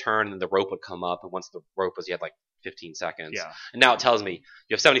just played your turn, and the rope would come up, and once the rope was, you had like 15 seconds. Yeah. And now it tells me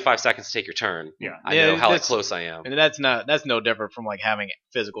you have 75 seconds to take your turn. Yeah. I Yeah, know how like, that's- close I am. And that's no different from like having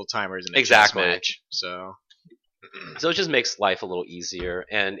physical timers in a Exactly. chess match. So So it just makes life a little easier.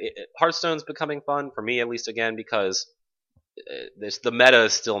 And Hearthstone's becoming fun for me, at least again, because the meta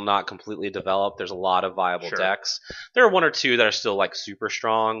is still not completely developed. There's a lot of viable Sure. decks. There are 1 or 2 that are still like super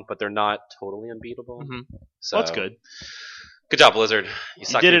strong, but they're not totally unbeatable. Mhm. So Well, that's good. Good job, Blizzard. You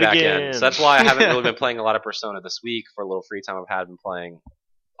sucked did me it back again. in. So that's why I haven't really been playing a lot of Persona this week. For a little free time I've had been playing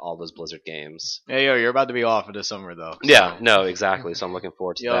all those Blizzard games. Hey, yo, you're about to be off for the summer, though. Yeah, So, no, exactly. So I'm looking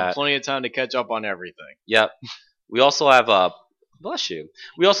forward to you'll have that. plenty of time to catch up on everything. Yep. We also have bless you.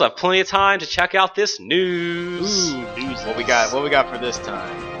 We also have plenty of time to check out this news. News. What we got for this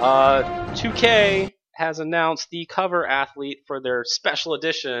time? 2K has announced the cover athlete for their special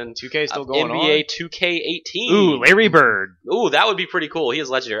edition 2K still of going NBA on? 2K18. Ooh, Larry Bird. Ooh, that would be pretty cool. He is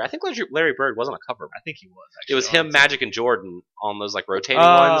legendary. I think Larry Bird was on a cover. I think he was. Actually. It was him, Magic, and Jordan on those like rotating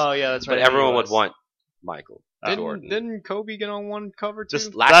Oh, ones. yeah, that's right. But I think everyone he would was. want Michael Jordan. Didn't Kobe get on one cover too?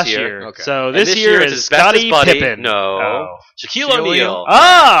 Just last year. Okay. So And this year it's is his bestest Scottie buddy. Pippen. No. Oh. Shaquille Shaquille O'Neal.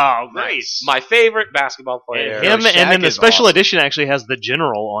 Oh, great. My favorite basketball player. And him, Shaq and then the is special awesome. edition actually has the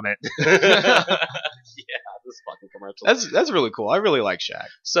general on it. Yeah, this fucking commercial. That's really cool. I really like Shaq.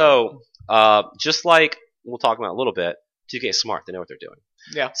 So, just like we'll talk about in a little bit, 2K is smart. They know what they're doing.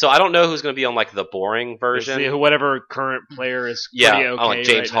 Yeah. So I don't know who's going to be on like the boring version. See, whatever current player is Yeah, pretty okay on like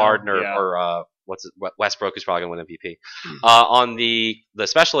James right now. Harden or, Yeah. or Westbrook, who's probably going to win MVP. On the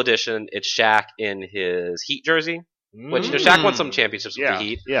special edition, it's Shaq in his Heat jersey, which Shaq won some championships with yeah, the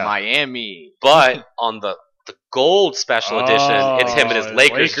Heat. yeah. Mm. Miami. But on the gold special edition, it's him in his Oh,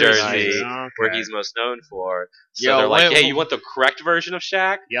 Lakers jersey, nice. where Okay. he's most known for. So Yo, they're like, when- hey, you want the correct version of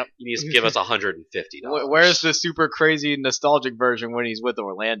Shaq? Yep. You need to give us $150. Where's the super crazy nostalgic version when he's with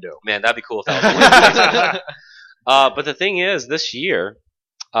Orlando? Man, that'd be cool if that was but the thing is, this year,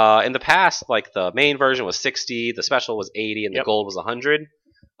 in the past, like the main version was 60, the special was 80, and the Yep. gold was 100.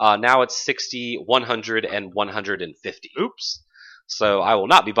 Now it's 60, 100, and 150. Oops. So I will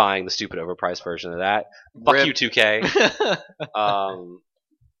not be buying the stupid overpriced version of that. Fuck Rip. you, 2K.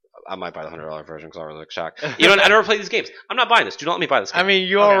 I might buy the $100 version because I really like Shaq. You know, I never played these games. I'm not buying this. Do not let me buy this game. I mean,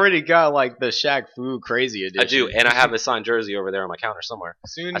 you Okay. already got like the Shaq Fu Crazy edition. I do, and I have a signed jersey over there on my counter somewhere.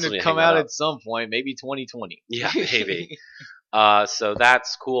 Soon I still need to to come hang that out up. at some point, maybe 2020. Yeah, maybe. So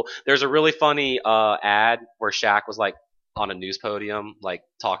that's cool. There's a really funny ad where Shaq was like on a news podium, like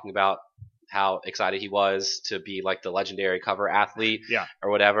talking about how excited he was to be like the legendary cover athlete, Yeah. or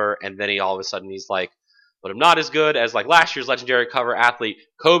whatever. And then all of a sudden he's like, "But I'm not as good as like last year's legendary cover athlete,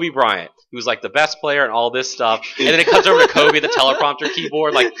 Kobe Bryant, who's like the best player and all this stuff." And then it cuts over to Kobe, at the teleprompter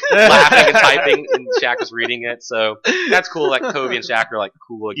keyboard, like laughing and typing, and Shaq was reading it. So that's cool. Like Kobe and Shaq are like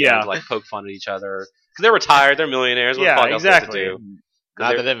cool again, Yeah. to like poke fun at each other because they're retired, they're millionaires. What Yeah, the fuck else exactly. to do?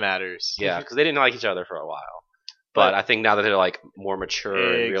 Not they're- that it matters. Yeah, because they didn't like each other for a while. But I think now that they're like more mature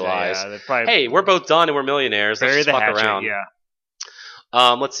and realize, Yeah, they're probably hey, we're both done and we're millionaires. Let's bury just the fuck hatchet. around.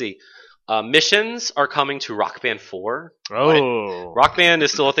 Yeah. Let's see. Missions are coming to Rock Band 4. Oh. Rock Band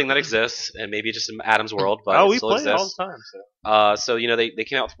is still a thing that exists, and maybe just in Adam's world, but oh, it we still play it all exists. the time. So. So you know they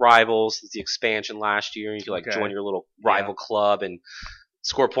came out with Rivals. It's the expansion last year. You could like Okay. join your little rival club and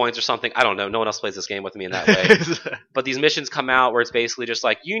score points or something. I don't know. No one else plays this game with me in that way. But these missions come out where it's basically just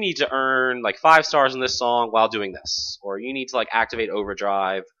like you need to earn like 5 stars in this song while doing this, or you need to like activate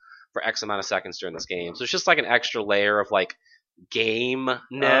overdrive for X amount of seconds during this game. So it's just like an extra layer of like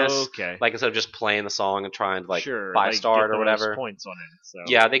gameness. Okay. Like instead of just playing the song and trying to like sure. 5-star get or those whatever. points on it. So.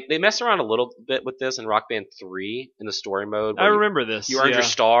 Yeah, they messed around a little bit with this in Rock Band 3 in the story mode. I where remember this. you earned yeah. your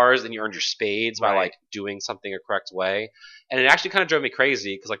stars and you earned your spades by Right. like doing something a correct way, and it actually kind of drove me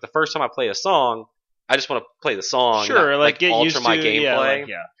crazy because like the first time I played a song, I just want to play the song, Sure, not, like get alter used my to gameplay, Yeah, like,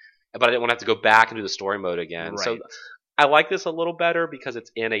 yeah. but I didn't want to have to go back and do the story mode again. So Right. I like this a little better because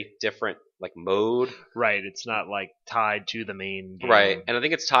it's in a different like mode, Right. It's not like tied to the main game. right? And I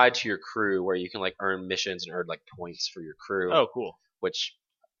think it's tied to your crew where you can like earn missions and earn like points for your crew, Oh, cool. which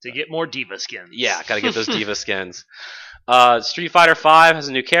To get more diva skins. yeah, gotta get those diva skins. Street Fighter V has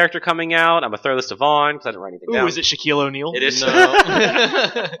a new character coming out. I'm gonna throw this to Vaughn because I didn't write anything Ooh, down. is it Shaquille O'Neal? It is.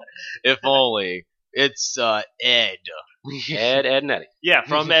 No. If only. It's Ed. Ed and Eddie. Yeah,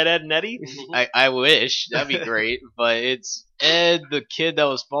 from Ed, Ed, and Eddie. I wish. That'd be great. But it's Ed, the kid that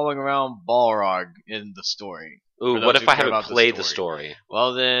was following around Balrog in the story. Ooh, For what those if who I care haven't about the played the story. story?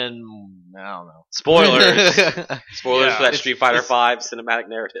 Well, then, I don't know. Spoilers. Spoilers Yeah, for that it's- Street Fighter V cinematic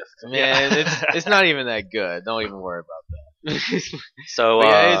narrative. Man, it's not even that good. Don't even worry about that. So, But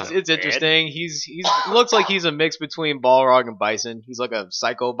yeah, it's interesting. He's looks like he's a mix between Balrog and Bison. He's like a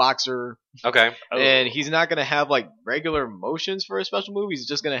psycho boxer, okay. Oh. and he's not gonna have like regular motions for a special move. He's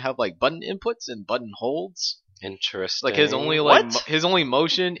just gonna have like button inputs and button holds. Interesting. Like his only What? his only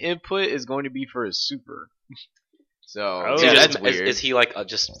motion input is going to be for his super. So Oh, Is he yeah, just- that's weird. Is he like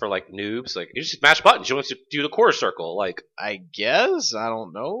just for like noobs? Like you just mash buttons. You want to do the quarter circle. Like I guess I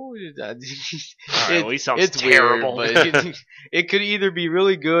don't know. Alright, well, he sounds it's terrible. weird, but it could either be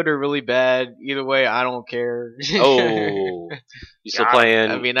really good or really bad. Either way, I don't care. oh, you still God,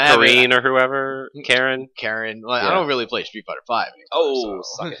 playing? I mean, I haven't- Kareen or whoever, Karen. Karen, like, Yeah. I don't really play Street Fighter Five. Oh,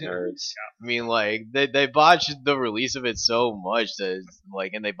 so. suck it, nerds. I mean, like they botched the release of it so much that it's,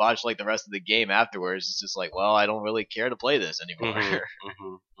 like, and they botched like the rest of the game afterwards. It's just like, well, I don't really care to play this anymore.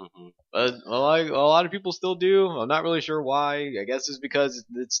 But well, like, a lot of people still do. I'm not really sure why. I guess it's because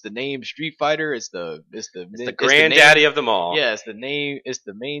it's the name Street Fighter. It's the It's the name- granddaddy of them all. Yeah, it's the name. It's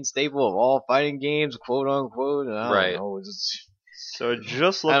the main staple of all fighting games, quote unquote. I don't Right. know. It's So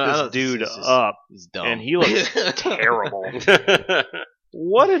just I look don't know, this dude it's just- up, it's dumb. and he looks terrible.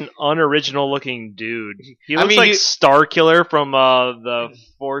 What an unoriginal looking dude. He I looks mean, like he- Star Killer from the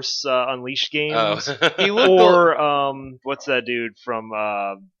Force Unleashed games. oh. He looked Or what's that dude from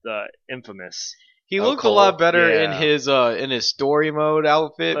the Infamous? He Oh, looked Cole? a lot better Yeah. in his story mode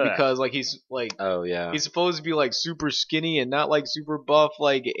outfit Yeah. because like he's like oh yeah. he's supposed to be like super skinny and not like super buff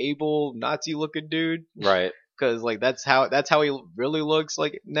like able Nazi looking dude Right. because like that's how he really looks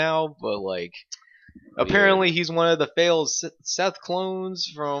like now, but like apparently he's one of the failed Seth clones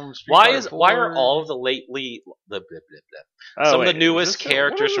from Street Why Fighter is why 4. are all of the lately the blah, blah, blah. Oh, some wait, of the newest is this-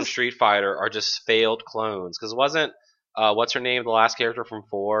 characters what from is- Street Fighter are just failed clones? Because wasn't what's her name, the last character from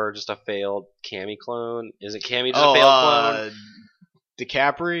 4, just a failed Cammy clone? Isn't Cammy just a failed clone?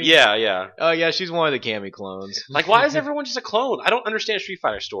 DiCaprio? Yeah, yeah. Oh yeah, she's one of the Cammy clones. Like, why is everyone just a clone? I don't understand Street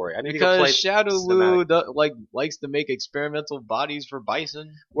Fighter story. I need to go play Because Shadow cinematic. Lu likes to make experimental bodies for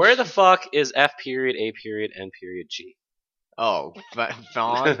Bison. Where the fuck is F period, A period, N period, G? Oh,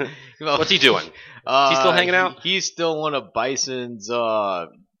 Fawn. What's he doing? Is he still hanging out? He's still one of Bison's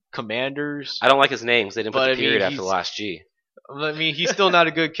commanders. I don't like his name because they didn't But, put I the mean, period after the he's- last G. I mean, he's still not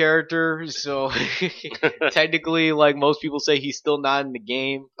a good character, so technically, like most people say, he's still not in the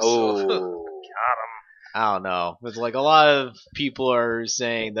game. So, Oh. I don't know. It's like a lot of people are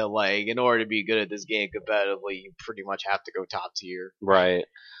saying that, like, in order to be good at this game competitively, you pretty much have to go top tier, Right.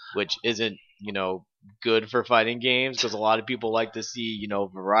 which isn't, good for fighting games because a lot of people like to see,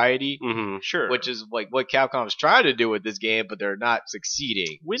 variety. Mm-hmm. Sure. Which is like what Capcom's trying to do with this game, but they're not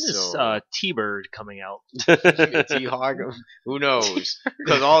succeeding. When is So, T-Bird coming out? T-Hog, who knows?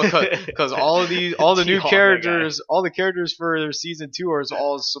 Because all the new T-Hog, characters, all the characters for season 2 are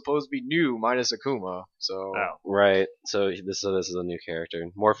all supposed to be new, minus Akuma. So Oh. Right. So this is a new character.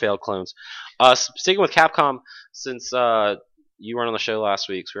 More failed clones. Sticking with Capcom, since you weren't on the show last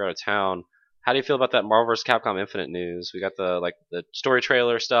week, so we were out of town. How do you feel about that Marvel vs. Capcom Infinite news? We got the story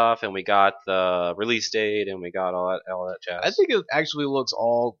trailer stuff, and we got the release date, and we got all that jazz. I think it actually looks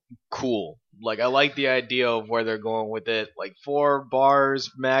all cool. Like I like the idea of where they're going with it. Like 4 bars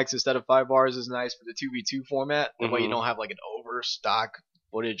max instead of 5 bars is nice for the 2v2 format. That way you Mhm. don't have like an overstock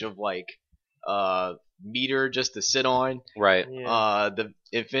footage of like meter just to sit on. Right. The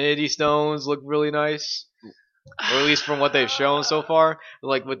Infinity Stones look really nice, or at least from what they've shown so far.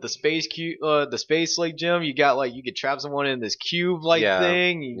 Like with the space cube, the space like gem, you got like you could trap someone in this cube like Yeah.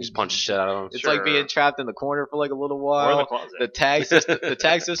 thing. You just punch the shit out of them. It's like being trapped in the corner for like a little Or the while. closet. The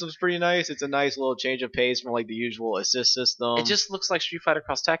tag system's pretty nice. It's a nice little change of pace from like the usual assist system. It just looks like Street Fighter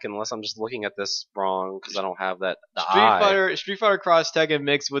Cross Tekken, unless I'm just looking at this wrong because I don't have the eye. Street Fighter Cross Tekken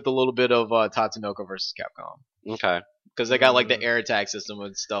mixed with a little bit of Tatsunoko versus Capcom. Okay. Because they got like the air attack system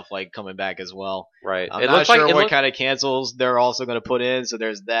and stuff like coming back as well. Right. I'm it not looks sure like what kind of cancels they're also going to put in. So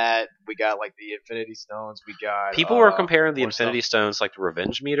there's that. We got like the Infinity Stones. We got people were comparing the more Infinity Stones to, like the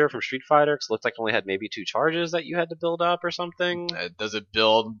Revenge meter from Street Fighter because it looked like it only had maybe 2 charges that you had to build up or something. Does it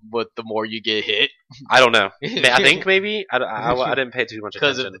build with the more you get hit? I don't know. I think maybe I didn't pay too much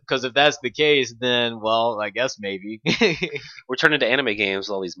attention. Because if that's the case, then well, I guess maybe. We're turning to anime games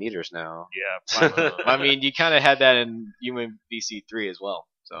with all these meters now. Yeah. I mean, you kind of had that in Human VC3 as well.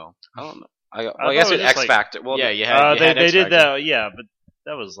 So I don't know. I I guess thought it it's was X like- Factor. Well, yeah, you had. They X did Factor. that, yeah, but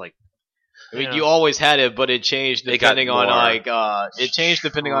that was like. I mean, Yeah. you always had it, but it changed They got depending on more. like it changed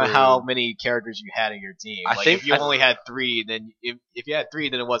depending on True. how many characters you had in your team. I Like think if you I- only had 3, then if you had 3,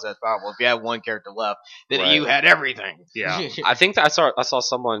 then it wasn't as powerful. If you had 1 character left, then Right. you had everything. Yeah. I think that I saw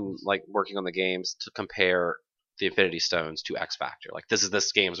someone like working on the games to compare the Infinity Stones to X Factor. Like this is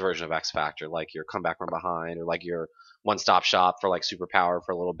this game's version of X Factor. Like your comeback from behind, or like your one-stop shop for like superpower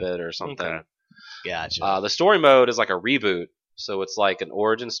for a little bit or something. Okay. Gotcha. The story mode is like a reboot, So it's like an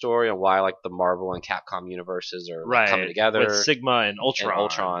origin story on why like the Marvel and Capcom universes are like, coming together. with Sigma and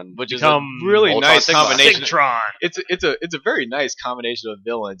Ultron. which is a really Ultron nice Sigma. combination. Sigtron. It's a very nice combination of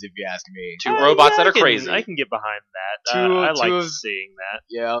villains, if you ask me. Two robots that I are can- crazy. I can get behind that. Two- I two like of- seeing that.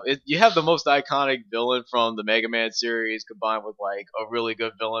 Yeah, you have the most iconic villain from the Mega Man series combined with like a really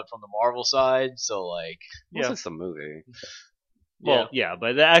good villain from the Marvel side. So like, Well, Yeah. since the movie. Well, yeah,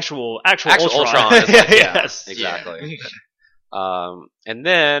 but the actual Actual Ultron. Ultron is like, yeah, yes. exactly. And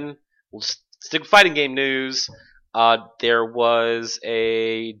then we'll just stick with fighting game news. There was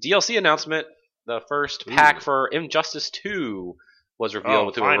a DLC announcement. The first pack for Injustice 2 was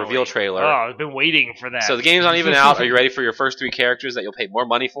revealed through a finally. reveal trailer. Oh, I've been waiting for that. So the game's not even out. Are you ready for your first 3 characters that you'll pay more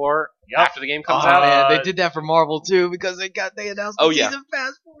money for Yep. after the game comes oh out? man, they did that for Marvel too because they announced the Oh, yeah. season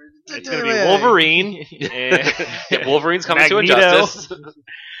pass for it. It's going to be Wolverine, and Yeah, Wolverine's coming to Magneto. Injustice.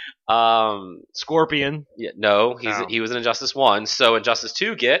 Scorpion, Yeah, no, No. he was in Injustice 1. So Injustice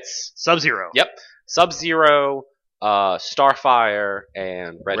 2 gets Sub-Zero. Yep. Sub-Zero, Starfire,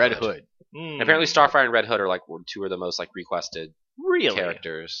 and Red Hood. Mm, And apparently Starfire and Red Hood are like 2 of the most like requested really?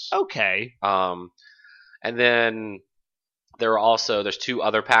 characters. Okay. And then there's 2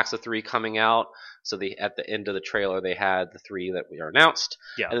 other packs of 3 coming out. So at the end of the trailer they had the 3 that we are announced.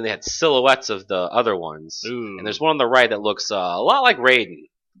 Yeah. And then they had silhouettes of the other ones. Ooh. And there's one on the right that looks a lot like Raiden.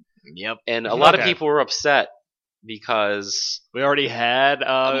 Yep. And a lot of Okay. people were upset because We already had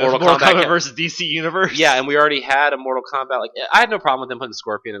Mortal Mortal Kombat Kombat versus DC Universe. yeah, and we already had a Mortal Kombat. Like I had no problem with them putting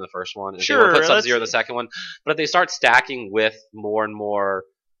Scorpion in the first one. And if they wanna Sure, put Sub-Zero in the let's- second one. But if they start stacking with more and more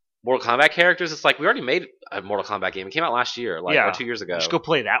Mortal Kombat characters, it's like we already made a Mortal Kombat game. It came out last year, Yeah. or 2 years ago. Just go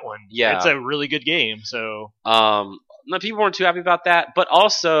play that one. Yeah. It's a really good game. So No, people weren't too happy about that, but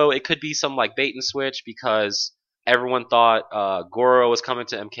also it could be some like bait and switch because everyone thought Goro was coming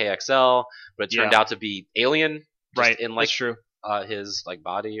to MKXL, but it turned Yeah. out to be Alien, just right, in like that's true. his like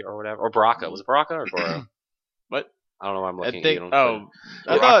body or whatever, or Baraka. Was it Baraka or Goro? What? I don't know why I'm looking. think- at you. Oh,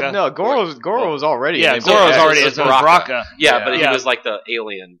 I Baraka? thought no, Goro was already. yeah, in Goro's MKX. already it in was Baraka. Baraka. Yeah, Yeah. but he Yeah. was like the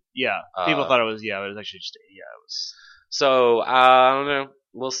alien. Yeah, Uh, people thought it was. Yeah, but it was actually just. Yeah, it was. So I don't know.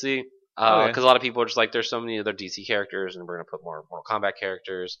 We'll see. Because Okay. a lot of people are just like, there's so many other DC characters, and we're gonna put more Mortal Kombat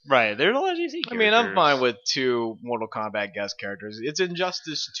characters. Right, there's a lot of DC I mean, I'm characters. fine with 2 Mortal Kombat guest characters. It's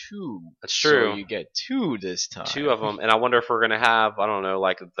Injustice 2. That's true. So you get 2 this time. 2 of them, and I wonder if we're gonna have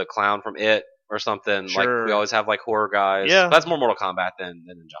like the clown from It or something. Like Sure. we always have like horror guys. Yeah. But that's more Mortal Kombat than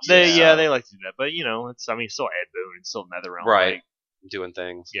Injustice. They so they like to do that, but it's still Ed Boon, it's still NetherRealm, Right. like, doing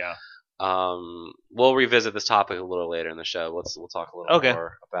things. yeah, We'll revisit this topic a little later in the show. We'll talk a little Okay.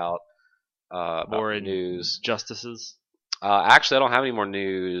 more about more news. Justices. Actually, I don't have any more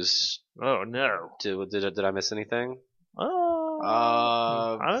news. Oh no. Did I miss anything?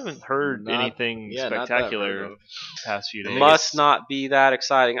 I haven't heard not- anything yeah, not that I've spectacular heard of. past few days. Must not be that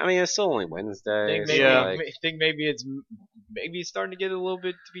exciting. I mean, it's still only Wednesday. Think so, maybe, Yeah. like, think maybe it's starting to get a little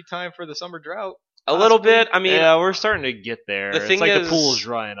bit to be time for the summer drought. a little possibly. bit. I mean, Yeah, we're starting to get there. the It's thing like is- the pool's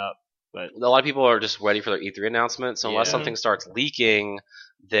drying up. a lot of people are just ready for their E3 announcement. So unless Yeah. something starts leaking,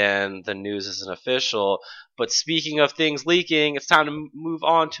 then the news isn't official. But speaking of things leaking, it's time to move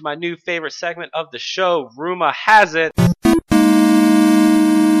on to my new favorite segment of the show. Rumor has it.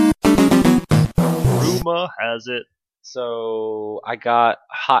 Rumor has it. So I got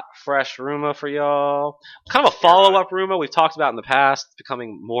hot, fresh rumor for y'all. Kind of a follow-up rumor we've talked about in the past. It's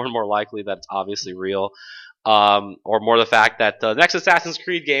becoming more and more likely that it's obviously real. Or more the fact that the next Assassin's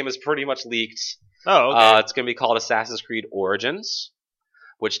Creed game is pretty much leaked. Oh, okay. It's going to be called Assassin's Creed Origins,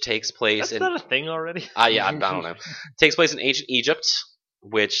 which takes place That's in not a thing already. yeah, I don't know. Takes place in ancient Egypt,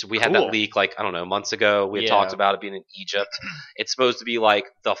 which we had Cool. that leak like I don't know months ago. We had Yeah. talked about it being in Egypt. It's supposed to be like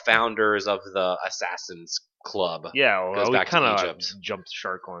the founders of the Assassins Club. Yeah, Goes well, we back to kind of Egypt. jumped the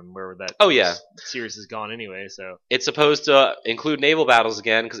shark on where that Oh, yeah. series is gone anyway. So It's supposed to include naval battles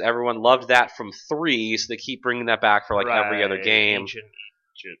again because everyone loved that from 3, so they keep bringing that back for like every other Right, game. ancient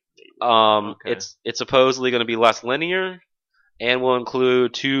Egypt. Okay. It's supposedly going to be less linear, and will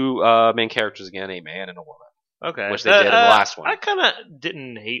include 2 main characters again, a man and a woman. Okay, which they did in the last one. I kind of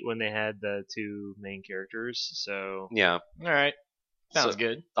didn't hate when they had the 2 main characters. So Yeah, All right, sounds So-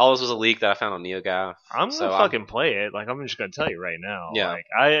 good. all this was a leak that I found on NeoGAF. I'm gonna So fucking play it. Like I'm just gonna tell you right now. Yeah.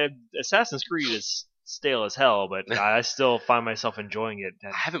 Like Assassin's Creed is stale as hell, but I still find myself enjoying it.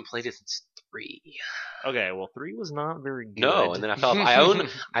 I haven't played it since 3. Okay, well 3 was not very good. No, and then I felt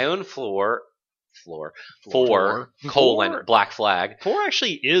I own Floor 4 Four? Black Flag. 4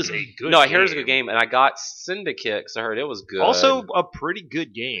 actually is a good. No, I game. hear it's a good game, and I got Syndicate because I heard it was good. Also, a pretty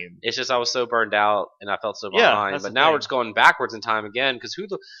good game. it's just I was so burned out and I felt so Yeah, behind. that's But the now thing. we're just going backwards in time again because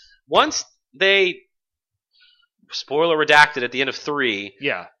once they spoiler redacted at the end of 3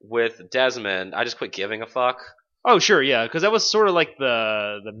 Yeah. with Desmond. I just quit giving a fuck. Oh, sure, yeah, because that was sort of like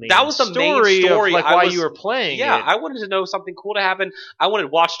the main That was the main story story. of like I why was- you were playing Yeah, it. I wanted to know something cool to happen. I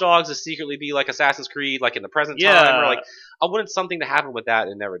wanted Watch Dogs to secretly be like Assassin's Creed, like in the present Yeah. time, or like I wanted something to happen with that,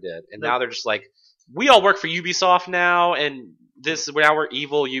 and it never did. And now they're just like, we all work for Ubisoft now, and now we're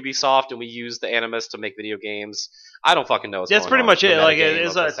evil Ubisoft, and we use the Animus to make video games. I don't fucking know what's That's going pretty on much with it. the Like metagame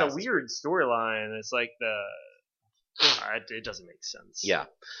it's of a Assassin's weird storyline. It's like it doesn't make sense. Yeah.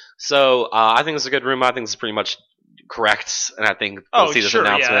 So I think it's a good rumor. I think it's pretty much correct, and I think we'll Oh, see this sure.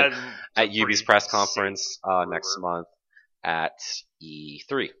 announcement Yeah. at Pretty Ubi's press sick conference next month at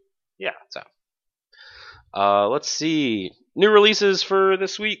E3. Yeah. So let's see. New releases for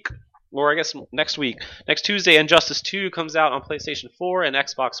this week, or I guess next week. Next Tuesday, Injustice 2 comes out on PlayStation 4 and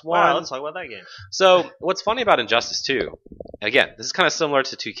Xbox One. Wow, let's talk about that game. So what's funny about Injustice 2, again, this is kind of similar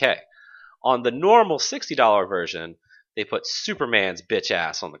to 2K. On the normal $60 version, they put Superman's bitch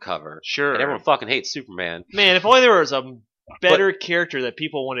ass on the cover. Sure. And everyone fucking hates Superman. Man, if only there was a better character that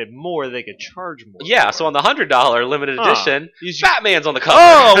people wanted more, they could charge more. Yeah, for. so on the $100 limited Huh. edition, You should- Batman's on the cover.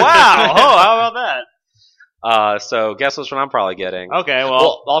 Oh wow! Oh, how about that? So guess which one I'm probably getting. Okay, well,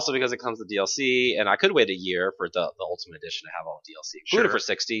 Well, also because it comes with DLC, and I could wait a year for the Ultimate Edition to have all the DLC included Sure.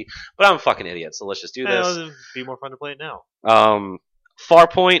 for $60, but I'm a fucking idiot, so let's just do this. it'd be more fun to play it now.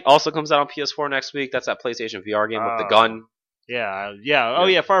 Farpoint also comes out on PS4 next week. That's that PlayStation VR game with the gun. Yeah, yeah. Oh,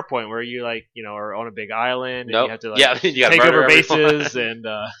 yeah. Farpoint, where you are on a big island and Nope. you have to Yeah, you gotta take murder over everyone. bases and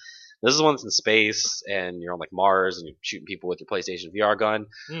This is one that's in space, and you're on like Mars, and you're shooting people with your PlayStation VR gun.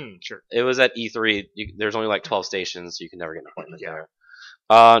 sure. It was at E3. There's only like 12 stations, so you can never get an appointment there.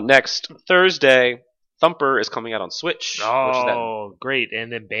 Next Thursday, Thumper is coming out on Switch. Which is that, Oh, great!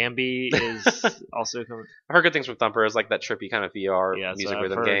 And then Bambi is also coming. I heard good things from Thumper. It's like that trippy kind of VR Yeah, so music I've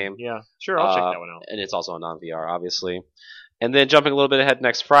rhythm heard. game. Yeah, sure. I'll check that one out. And it's also a non-VR, obviously. And then jumping a little bit ahead,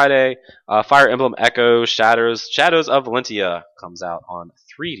 next Friday, Fire Emblem Echo Shadows of Valentia comes out on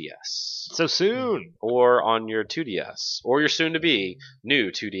 3DS. So soon. Or on your 2DS. Or your soon-to-be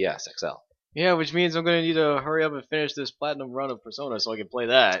new 2DS XL. Yeah, which means I'm gonna need to hurry up and finish this platinum run of Persona so I can play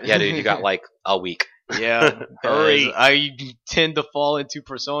that. Yeah, dude, you got like a week. Yeah, Hurry. 'cause I tend to fall into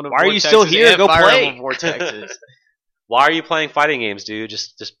Persona. Why are you vortexes still here? and Go Fire play. Emblem vortexes. Why are you playing fighting games, dude?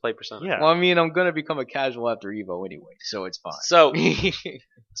 Just play Persona. Yeah. Well, I mean, I'm gonna become a casual after Evo anyway, so it's fine. So,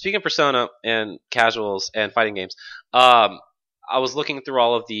 speaking of Persona and casuals and fighting games, I was looking through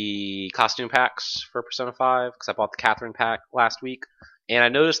all of the costume packs for Persona 5 because I bought the Catherine pack last week, and I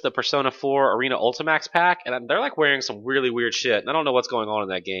noticed the Persona 4 Arena Ultimax pack, and they're like wearing some really weird shit. And I don't know what's going on in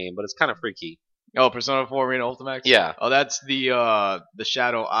that game, but it's kind of freaky. Oh, Persona 4 Arena Ultimax? Yeah. Oh, that's the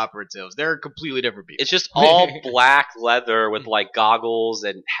Shadow Operatives. They're completely different people. It's just all black leather with like goggles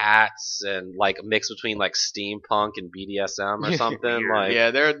and hats and like a mix between like steampunk and BDSM or something. Weird. like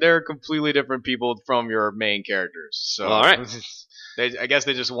Yeah, they're completely different people from your main characters. So All right. I guess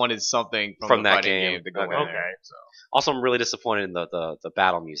they just wanted something From the that fighting game. to go Okay. in Okay. there. So. Also, I'm really disappointed in the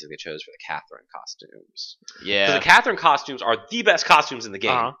battle music they chose for the Catherine costumes. Because Yeah, the Catherine costumes are the best costumes in the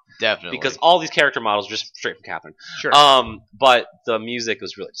game. Uh-huh. definitely. Because all these character models are just straight from Catherine. Sure. But the music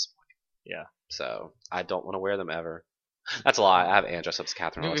was really disappointing. Yeah. So I don't want to wear them ever. That's a lie. I have Anne dressed up as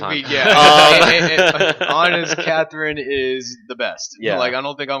Catherine all the time. Yeah, Anna's Catherine is the best. Yeah. Like I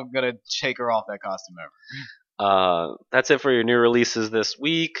don't think I'm gonna take her off that costume ever. That's it for your new releases this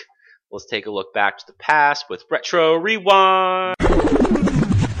week. Let's take a look back to the past with Retro Rewind.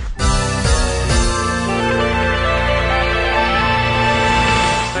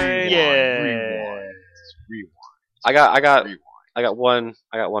 Yeah. I got one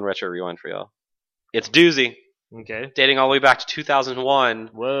Retro Rewind for y'all. It's a doozy. Okay. Dating all the way back to 2001.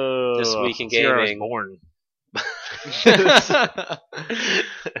 Whoa. This week in That's the year I was gaming. born.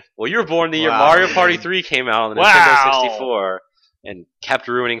 Well, you were born the year Wow. Mario Party 3 came out on the Wow. Nintendo 64 and kept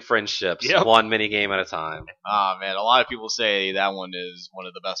ruining friendships Yep. one minigame at a time. Ah man, a lot of people say that one is one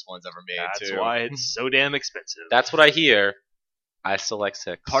of the best ones ever made That's too. why it's so damn expensive. That's what I hear. I still like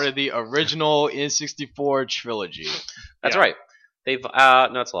 6. Part of the original N64 trilogy. That's Yeah. right. They've no,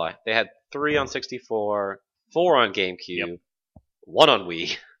 that's a lie. They had 3 on 64, 4 on GameCube, Yep. 1 on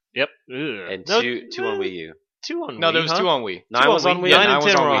Wii, Yep. and No, 2 on Wii U. 2 on No, Wii, there was huh? 2 on Wii. 9 was on Wii. Yeah, 9 and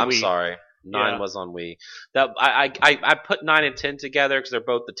was 10 on were Wii. on I'm Wii. sorry. 9 Yeah. was on Wii. That I put 9 and 10 together because they're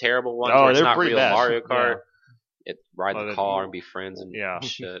both the terrible ones. Oh, where it's they're not pretty real bad. Mario Kart. It ride Oh, the that- car and be friends and Yeah.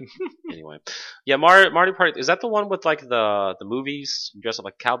 shit. Anyway, yeah, Mario Party. Is that the one with like the movies? You dress up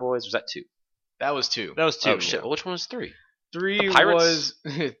like cowboys. Or is that 2? That was 2. That was 2. Oh shit! Well, which one was 3? 3 The Pirates?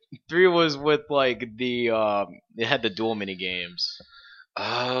 was 3 was with like the it had the dual mini games.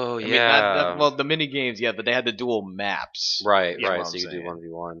 Oh I mean, yeah. well, the mini games, yeah, but they had the dual maps. Right, That's right. what So I'm you could do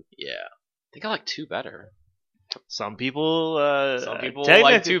saying. 1v1. Yeah, I think I like 2 better. Some people, some people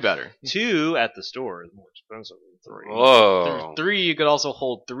technically, like 2 better. 2 at the store is more expensive than 3. Whoa. 3, you could also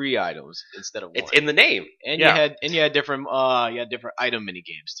hold 3 items instead of 1. It's in the name. And Yeah. you had different different item mini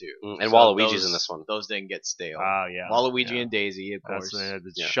games too. And So Waluigi's those- in this one. Those didn't get stale. Oh yeah, Waluigi yeah. and Daisy, of That's course. when they had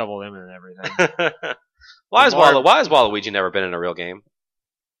to Yeah. shovel them and everything. Why has Marv- Waluigi never been in a real game?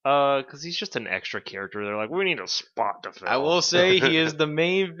 Because he's just an extra character. They're like, we need a spot to fill. I will say he is the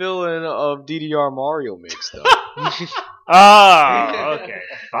main villain of DDR Mario Mix, though. Oh, okay.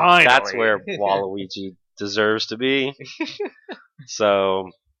 Finally. That's where Waluigi deserves to be. So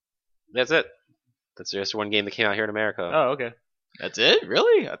that's it. That's just one game that came out here in America. Oh, okay. That's it?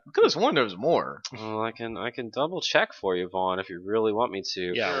 Really? I could have sworn there was more. Well, I can double check for you, Vaughn, if you really want me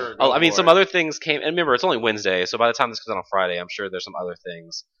to. Yeah. Sure, Oh, go I mean, for some it. other things came. And remember, it's only Wednesday, so by the time this comes out on Friday, I'm sure there's some other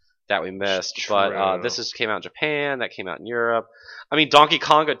things that we missed. But True. this just came out in Japan. That came out in Europe. I mean, Donkey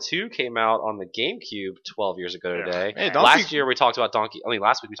Konga 2 came out on the GameCube 12 years ago Yeah. today. Hey, Last year we talked about last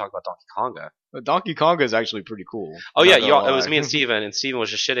week we talked about Donkey Konga. But Donkey Konga is actually pretty cool. Oh I'm yeah, not gonna it was lie. me and Steven was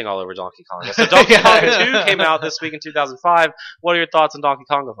just shitting all over Donkey Konga. So Donkey Konga 2 came out this week in 2005. What are your thoughts on Donkey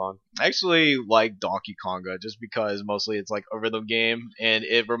Konga, Vaughn? I actually like Donkey Konga just because mostly it's like a rhythm game, and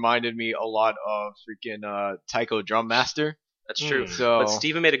it reminded me a lot of freaking Taiko Drum Master. That's true. So But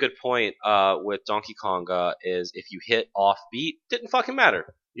Steven made a good point with Donkey Konga is if you hit off beat, didn't fucking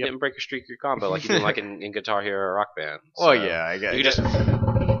matter. You Yep. didn't break your streak, your combo like you did like in Guitar Hero or Rock Band. well, So yeah, I guess. you could just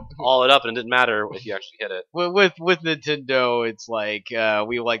all it up and it didn't matter if you actually hit it. with Nintendo, it's like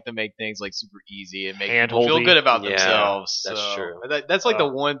we like to make things like super easy and make people feel Hand-holding. good about Yeah, themselves. that's so true. That's like the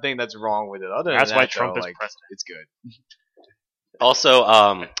one thing that's wrong with it. Other That's than why that, Trump though, is like, president. it's good. Also,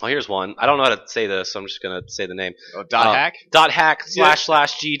 here's one. I don't know how to say this, so I'm just gonna say the name. Oh, dot hack. .hack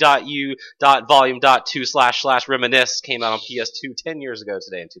 //g.u.volume.2 / reminisce came out on PS2 10 years ago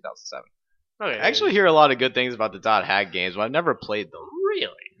today in 2007. Okay. I actually hear a lot of good things about the dot hack games, but I've never played them.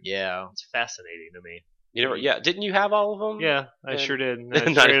 really, Yeah. it's fascinating to me. You know, yeah, didn't you have all of them? Yeah, I And- sure did. Not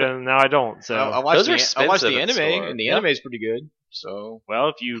I sure did, and now I don't. So, I watched Those are I watched expensive the at the anime, store. and the Yep. anime is pretty good. So, well,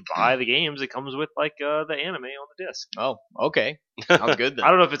 if you buy the games, it comes with like the anime on the disc. oh, okay, sounds good then. I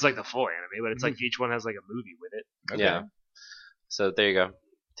don't know if it's like the full anime, but it's like each one has like a movie with it. Okay. Yeah. So there you go.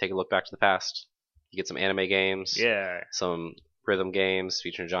 Take a look back to the past. You get some anime games, Yeah. some rhythm games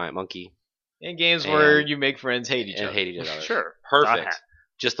featuring a giant monkey, And games where And- you make friends hate each and other. hate each other. Sure. Perfect. Dot hack.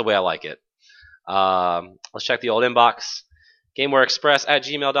 Just the way I like it. Let's check the old inbox.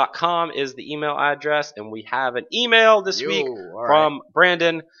 GamewareExpress@gmail.com is the email address, and we have an email this Yo, week all right. from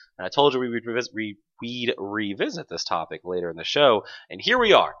Brandon. And I told you we'd revisit this topic later in the show, and here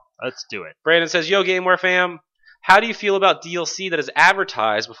we are. Let's do it. Brandon says, "Yo, Gameware fam, how do you feel about DLC that is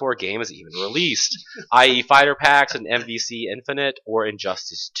advertised before a game is even released, i.e., fighter packs and MVC Infinite or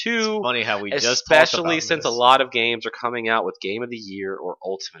Injustice 2? Funny how we just talked Especially about since this. a lot of games are coming out with Game of the Year or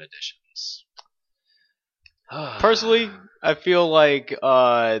Ultimate Editions." Personally, I feel like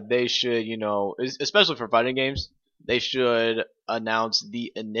they should, especially for fighting games, they should announce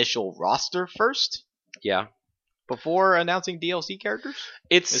the initial roster first yeah, before announcing DLC characters.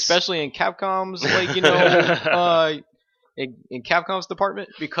 it's Especially in Capcom's, in Capcom's department,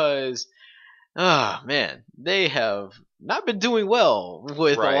 because, man, they have not been doing well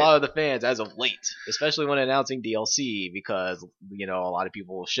with Right. a lot of the fans as of late, especially when announcing DLC, because, a lot of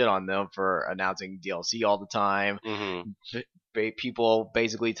people will shit on them for announcing DLC all the time. mhm. People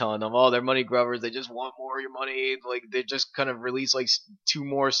basically telling them, oh, they're money grubbers, they just want more of your money, like, they just kind of release, like, 2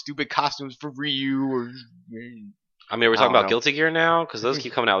 more stupid costumes for Ryu, or... I mean, are we I talking don't about know. Guilty Gear now? Because those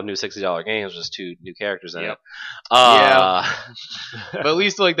keep coming out with new $60 games, with just 2 new characters in Yep. it. Uh, But at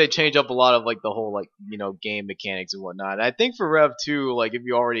least like they change up a lot of like the whole like game mechanics and whatnot. And I think for Rev 2, like if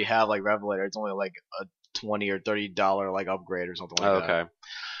you already have like Revelator, it's only like a $20 or $30 like upgrade or something like that. okay.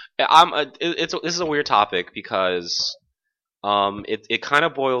 Yeah, this is a weird topic because it kind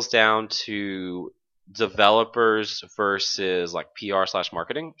of boils down to developers versus like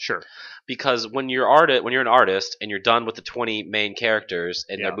PR/marketing. Sure. Because when you're an artist and you're done with the 20 main characters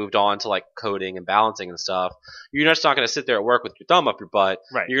and Yeah. they're moved on to like coding and balancing and stuff, you're just not going to sit there at work with your thumb up your butt.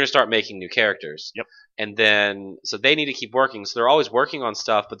 Right. You're going to start making new characters. Yep. And then so they need to keep working. So they're always working on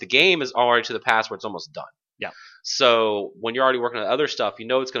stuff, but the game is already to the pass where it's almost done. Yeah. So when you're already working on other stuff, you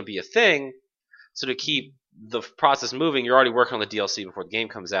know it's going to be a thing. So to keep the process moving, you're already working on the DLC before the game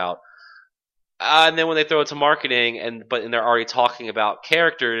comes out. And then when they throw it to marketing, and they're already talking about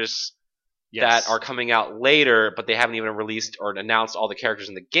characters, Yes. that are coming out later, but they haven't even released or announced all the characters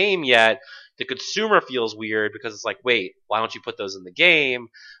in the game yet. The consumer feels weird because it's like, wait, why don't you put those in the game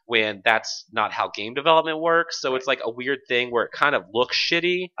when that's not how game development works? So it's like a weird thing where it kind of looks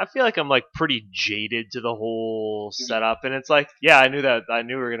shitty. I feel like I'm like pretty jaded to the whole setup, and it's like, yeah, I knew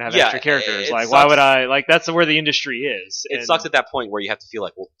we were gonna have Yeah, extra characters. it Like, why sucks. would I? Like, that's where the industry is. It And sucks at that point where you have to feel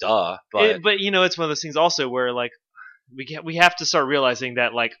like, well, duh. But but it's one of those things also where like we have to start realizing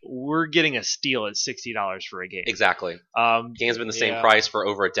that like we're getting a steal at $60 for a game. exactly, games been the same Yeah. price for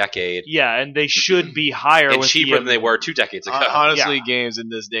over a decade Yeah, and they should be higher and with cheaper than they were 2 decades ago. Honestly, games in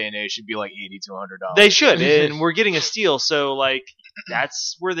this day and age should be like $80 to $100. They should, and we're getting a steal. So like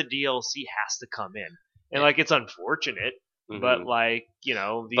that's where the DLC has to come in, and like it's unfortunate, Mhm. but like these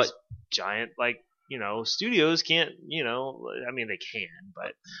But- giant like studios can't I mean they can,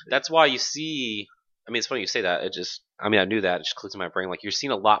 but That's why you see. I mean, it's funny you say that. I knew that. It just clicks in my brain. Like, you're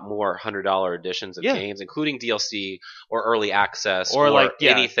seeing a lot more $100 editions of Yeah. games, including DLC or early access or like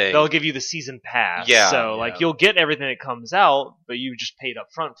anything. they'll give you the season pass. Yeah. So like Yeah. you'll get everything that comes out, but you just paid up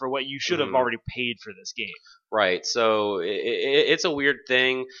front for what you should have Mhm. already paid for this game. Right. So it's a weird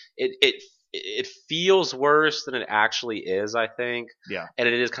thing. It feels worse than it actually is, I think. Yeah. And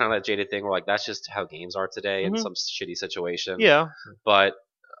it is kind of that jaded thing where, like, that's just how games are today in Mhm. some shitty situation. Yeah. But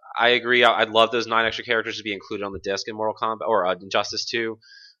I agree. I'd love those 9 extra characters to be included on the disc in Mortal Kombat or Injustice 2.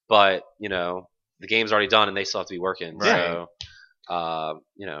 But, the game's already done and they still have to be working. Right. So,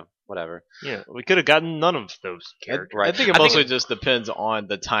 whatever. Yeah. We could have gotten none of those characters. Right. I think it mostly just depends on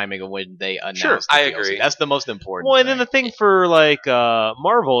the timing of when they announce. Sure, the I DLC. agree. That's the most important. Well, and then thing. the thing for like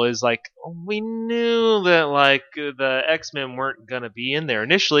Marvel is like we knew that like the X-Men weren't gonna be in there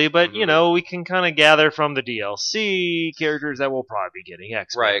initially, but Mhm. we can kind of gather from the DLC characters that we'll probably be getting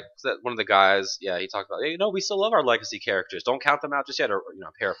X-Men. Right. 'Cause one of the guys, he talked about, hey, we still love our legacy characters. Don't count them out just yet, or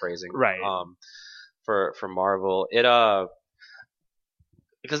paraphrasing. Right. For Marvel,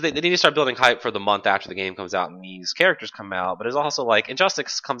 because they need to start building hype for the month after the game comes out and these characters come out. But it's also like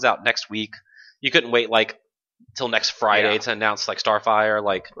Injustice comes out next week. You couldn't wait like till next Friday Yeah. to announce like Starfire.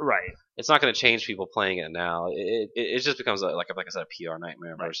 Like, Right. it's not going to change people playing it now. It just becomes like I said, a PR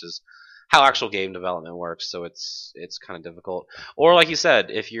nightmare Right. versus how actual game development works. So it's kind of difficult. Or like you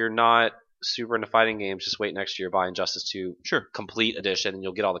said, if you're not super into fighting games, just wait next year, buy Injustice 2 complete edition, and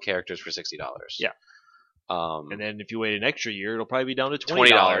you'll get all the characters for $60. Yeah. And then if you wait an extra year, it'll probably be down to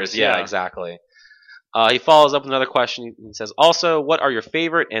 $20. Yeah, exactly. He follows up with another question. He says, also, what are your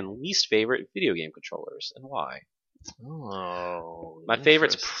favorite and least favorite video game controllers, and why? Oh, My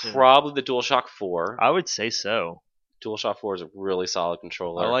favorite's interesting. probably the DualShock 4. I would say so. DualShock 4 is a really solid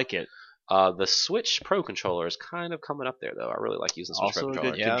controller. I like it. The Switch Pro controller is kind of coming up there, though. I really like using the Switch Also Pro a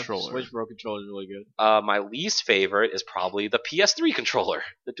controller. good yeah, controller. Switch Pro controller is really good. My least favorite is probably the PS3 controller,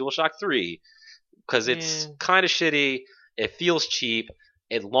 the DualShock 3, because it's Yeah. kind of shitty. It feels cheap.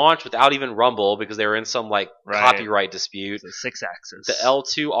 It launched without even Rumble because they were in some like Right. copyright dispute. It's a 6-axis. The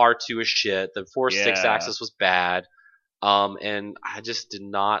L2 R2 is shit. The 4 6 Yeah. axis was bad. And I just did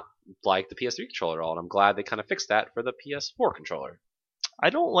not like the PS3 controller at all. And I'm glad they kind of fixed that for the PS4 controller. I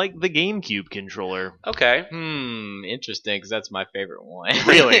don't like the GameCube controller. Okay. Interesting, because that's my favorite one.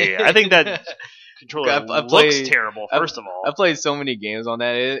 Really, I think that controller I looks played- terrible. I- First of all, I played so many games on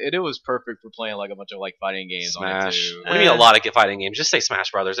that. It was perfect for playing like a bunch of like fighting games on it Smash. too. What do you mean a lot of fighting games? Just say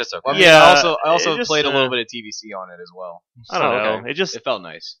Smash Brothers. It's okay. Well, I mean, Yeah, I also it just, played a little bit of TVC on it as well. I don't Oh, know. okay. It felt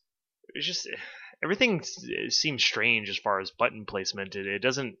nice. just everything seems strange as far as button placement. It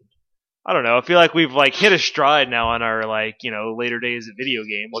doesn't. I don't know. I feel like we've like hit a stride now on our later days of video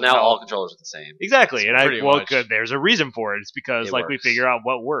games. Well, now all controllers are the same. Exactly, and Pretty much. good. There's a reason for it. It's because It like we works. figure out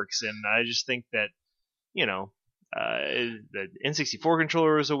what works, and I just think that the N64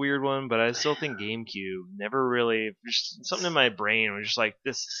 controller was a weird one, but I still think GameCube never really. Just something in my brain was just like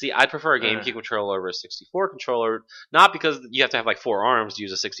this. See, I'd prefer a GameCube controller over a 64 controller, not because you have to have like 4 arms to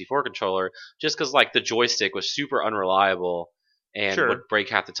use a 64 controller, just because like the joystick was super unreliable and Sure. would break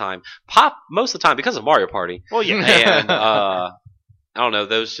half the time. Pop most of the time because of Mario Party. Well, yeah, And I don't know,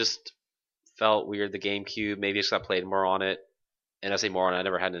 those just felt weird. The GameCube, maybe it's 'cause I played more on it. And I say more on it, I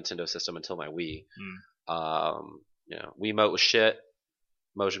never had a Nintendo system until my Wii. Wiimote was shit.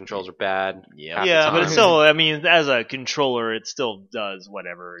 Motion controls are bad. Yeah. half the yeah, but time. it's still. I mean, as a controller, it still does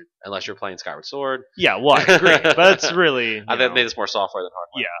whatever. Unless you're playing Skyward Sword. Yeah, well, I agree, but that's really. I think made this more software than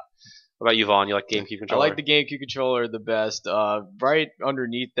hardware. Yeah. What about you, Vaughn? You like GameCube I controller? like the GameCube controller the best. Right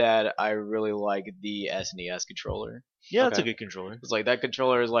underneath that, I really like the SNES controller. Yeah, that's a Okay. good controller. It's like that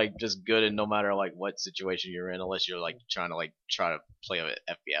controller is like just good in no matter like what situation you're in, unless you're like trying to play a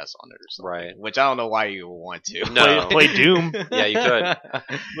FPS on it or something. Right. Which I don't know why you would want to. No. Play Doom. Yeah, you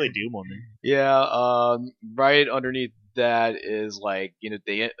could. Play Doom on there. Yeah. Right underneath that is like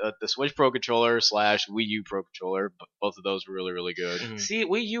the Switch Pro controller / Wii U Pro controller. Both of those were really really good. Mhm. See,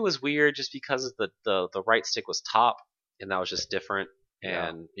 Wii U was weird just because the right stick was top, and that was just different and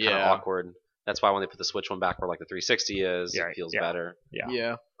kind of Yeah. awkward. That's why when they put the Switch one back where like the 360 is, Yeah, it feels yeah. better.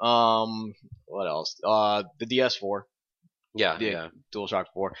 Yeah. What else? The DS4. Yeah, Yeah. yeah. DualShock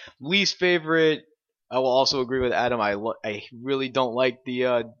 4. Least favorite. I will also agree with Adam. I really don't like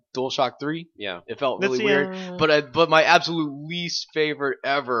the DualShock 3. Yeah. It felt That's really weird. But my absolute least favorite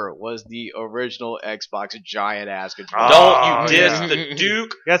ever was the original Xbox giant ass controller. Don't Oh, you diss yeah. the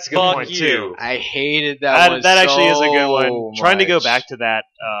Duke? That's a good Fuck point you. too. I hated that one. That actually is a so good one. Trying to go much. back to that,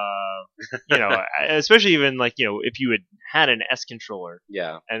 especially even like if you had an S controller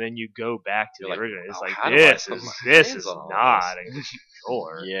Yeah. and then you go back to You're the like, original, it's "Oh, like how do I this put is my this hands is on all not this?" a good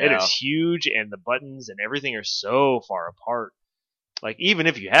controller. It Yeah. is huge, and the buttons and everything are so far apart. Like even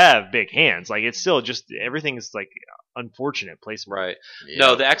if you have big hands, like it's still just everything's like unfortunate placement. Right. Yeah.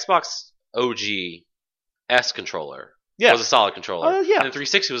 No, the Xbox OG S controller Yeah. was a solid controller. Oh, yeah. And the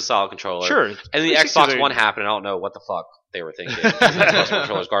 360 was a solid controller. Sure. And the 360s Xbox are- One happened. I don't know what the fuck they were thinking. The Xbox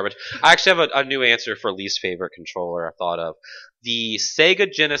controller's garbage. I actually have a new answer for least favorite controller I thought of. The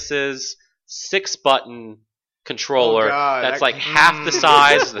Sega Genesis 6-button controller Oh, God, that's that- like half the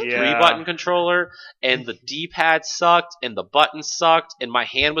size of the Yeah. 3-button controller, and the D-pad sucked, and the buttons sucked, and my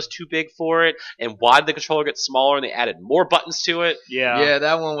hand was too big for it, and why did the controller get smaller and they added more buttons to it? Yeah.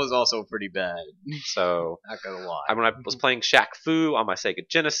 that one was also pretty bad. So Not gonna lie. when I was playing Shaq Fu on my Sega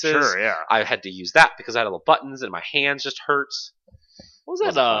Genesis, Sure. Yeah. I had to use that because I had little buttons and my hands just hurts. What was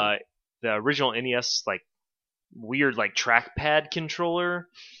Wasn't that? fun. The original NES like weird like trackpad controller.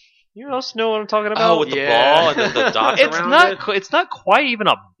 You else know what I'm talking about? Oh, with the Yeah. ball and then the dots it's around not. it. It's not quite even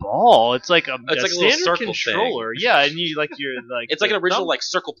a ball. It's like It's like a little standard circle controller. Yeah, and you're like It's like an the original thumb- like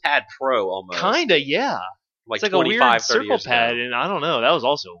Circle Pad Pro almost. Kinda, yeah. like It's like 25, a weird 30 circle years pad, ago. and I don't know. That was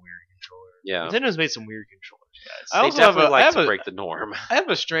also a weird controller. Yeah. Nintendo's made some weird controllers, guys. I They also have definitely a- like I have to a- break the norm. I have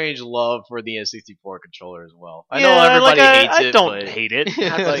a strange love for the N64 controller as well. I Yeah, know everybody like, hates I it. don't but hate it.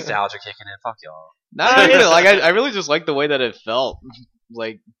 That's like, nostalgia kicking in. Fuck y'all. not even like I really just like the way that it felt.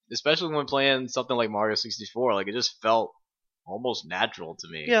 Like especially when playing something like Mario 64, like it just felt almost natural to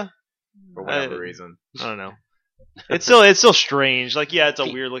me. Yeah. For whatever I- reason. I don't know. It's still strange. Like, yeah, it's a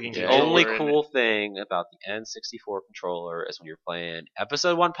The weird looking the The controller. only and- cool thing about the N64 controller is when you're playing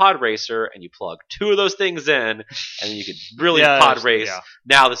Episode 1 Pod Racer and you plug 2 of those things in, and then you can really Yeah, pod race. yeah.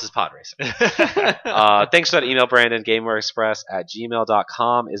 Now this is Pod Racer. Thanks for that email, Brandon.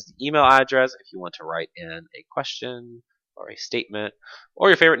 GamerExpress@gmail.com is the email address if you want to write in a question or a statement or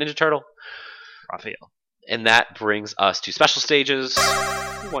your favorite Ninja Turtle. Raphael. And that brings us to special stages.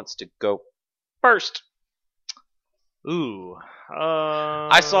 Who wants to go first? Ooh.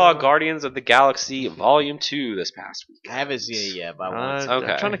 I saw Guardians of the Galaxy Volume 2 this past week. I haven't seen it yet, but I want to.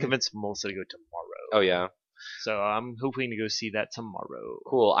 Okay. I'm trying to convince Melissa to go tomorrow. Oh, yeah. So I'm hoping to go see that tomorrow.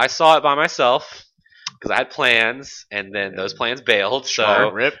 Cool. I saw it by myself because I had plans, and then those plans bailed.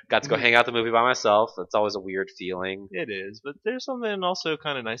 So Rip. got to go hang out the movie by myself. That's always a weird feeling. It is, but there's something also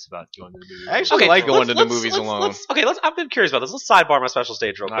kind of nice about going to the movie. I actually like going to the movies let's, alone. I've been curious about this. Let's sidebar my special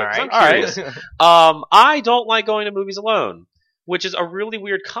stage real quick. 'cause I'm All curious. I don't like going to movies alone, which is a really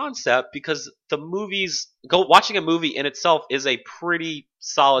weird concept because watching a movie in itself is a pretty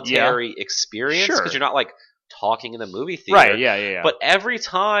solitary experience Sure. because you're not like talking in the movie theater. Right? Yeah. But every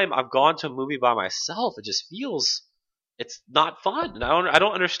time I've gone to a movie by myself, it just feels it's not fun. And I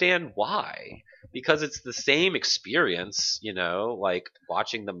don't understand why. Because it's the same experience, like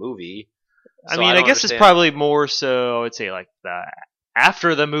watching the movie. I So mean, I don't guess it's understand. probably more so. I would say like the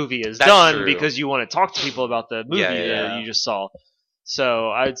after the movie is That's done true. because you want to talk to people about the movie Yeah. that you just saw. So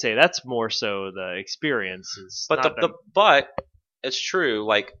I would say that's more so the experience. Is But not but it's true.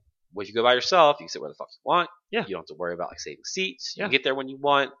 Like if you go by yourself, you can sit where the fuck you want. Yeah. You don't have to worry about like saving seats. You Yeah. can get there when you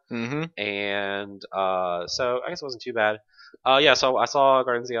want. Mm-hmm. And so I guess it wasn't too bad. Yeah. So I saw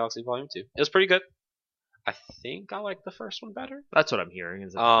Guardians of the Galaxy Volume 2. It was pretty good. I think I like the first one better. that's what I'm hearing.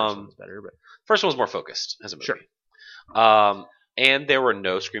 Is that the first one's better? But First one was more focused as a movie. Sure. And there were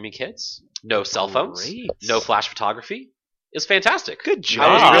no screaming kids, no cell phones, Great. no flash photography. It was fantastic. Good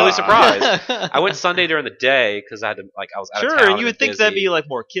I was job. really surprised. I went Sunday during the day because I had to I was out of Sure, town and you would think busy. that'd be like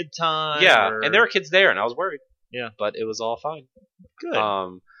more kid time. Yeah, or- and there were kids there, and I was worried. Yeah. But it was all fine. good.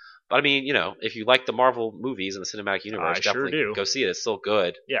 But I mean, if you like the Marvel movies and the cinematic universe, I sure definitely do. go see it. It's still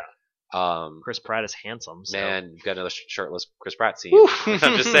good. Yeah. Chris Pratt is handsome. So. Man, you've got another shirtless Chris Pratt scene. Woof.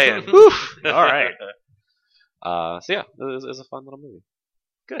 I'm just saying. Woof. All right. So yeah, it was a fun little movie.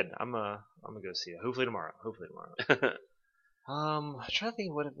 Good. I'm gonna go see it. Hopefully tomorrow. I'm trying to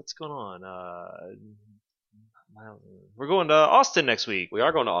think what's going on. We're going to Austin next week. We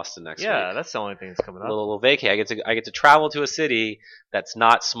are going to Austin next week. Yeah, that's the only thing that's coming up. Little vacay. I get to travel to a city that's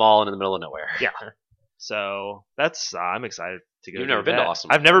not small and in the middle of nowhere. Yeah. So that's I'm excited to go. You've do never been that. to Austin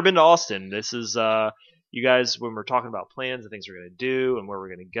I've before. never been to Austin. This is you guys when we're talking about plans and things we're gonna do and where we're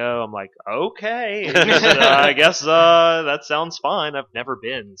gonna go. I'm like, okay, I guess that sounds fine. I've never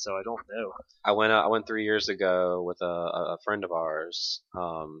been, so I don't know. I went 3 years ago with a friend of ours,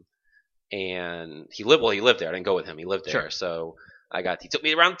 and he lived there. I didn't go with him. He lived there, Sure. so he took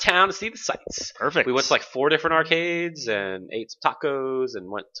me around town to see the sights. Perfect. We went to like 4 different arcades and ate some tacos and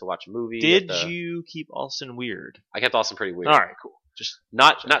went to watch a movie. Did you keep Austin weird? I kept Austin pretty weird. All right, cool. Just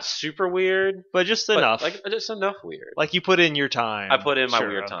Not super weird, but just but enough. like just enough weird. Like you put in your time. I put in my Sure,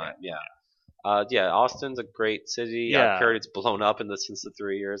 weird okay. time. Yeah. Yeah, Austin's a great city. Yeah. I've heard it's blown up since the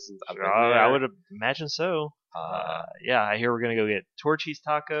 3 years since I've been there. I would imagine so. Yeah, I hear we're gonna go get Torchy's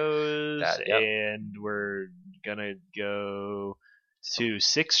tacos, Yep. and we're gonna go to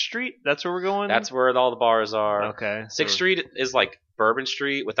 6th Street. That's where we're going. That's where all the bars are. okay. 6th Street is like Bourbon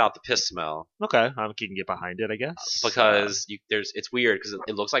Street without the piss smell. Okay, I can get behind it, I guess. Because it's weird because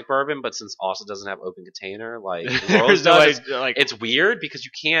it looks like bourbon, but since Austin doesn't have open container like there's Rose no does, way, like it's weird because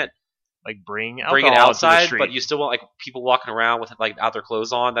you can't like bring bring it alcohol to the outside, street. but you still want like people walking around with like out their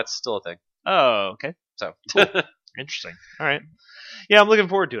clothes on. That's still a thing. Oh, okay, So interesting. All right, yeah, I'm looking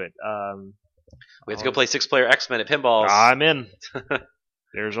forward to it. we have to go play 6-player X-Men at pinballs. I'm in.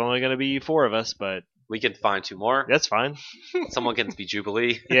 There's only gonna be 4 of us, but We can find 2 more. that's fine. Someone can be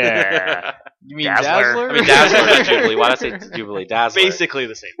Jubilee. Yeah, You mean Dazzler? Dazzler? I mean Dazzler, not Jubilee. Why did I say Jubilee? Dazzler. basically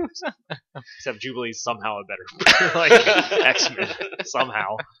the same person. Except Jubilee's somehow a better like X-Men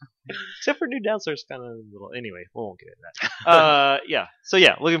somehow. Except for New Dazzler's kind of a little. Anyway, we won't get into that. Yeah. So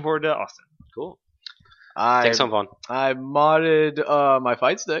yeah, looking forward to Austin. Cool. I Take some fun. I modded my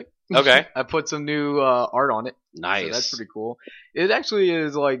fight stick. Okay. I put some new art on it. Nice. So that's pretty cool. It actually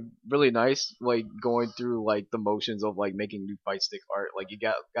is like really nice, like going through like the motions of like making new fight stick art. Like you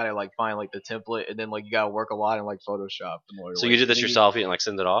gotta like find like the template, and then like you gotta work a lot in like Photoshop. In order to, So like, you did this make- yourself? You didn't like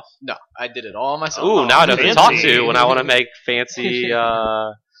send it off? No, I did it all myself. Ooh, now I know who to fancy. talk to when I want to make fancy.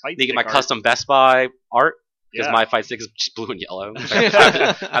 Fight Need to get stick my art. custom Best Buy art because Yeah. my fight stick is just blue and yellow.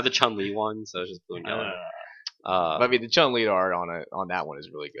 I have the Chun Li one, so it's just blue and yellow. But I mean, the Chun-Li art on that one is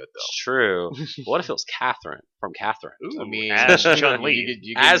really good though. It's true. What if it was Catherine from Catherine? I mean, as Chun-Li.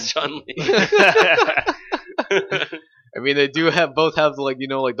 you could- As Chun Li. I mean, they do both have like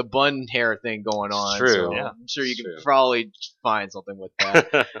like the bun hair thing going on. True. So Yeah. I'm sure you It's can true. probably find something with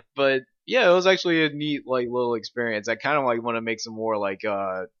that. But yeah, it was actually a neat like little experience. I kind of like want to make some more like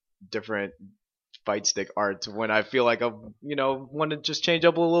different fight stick art when I feel like I want to just change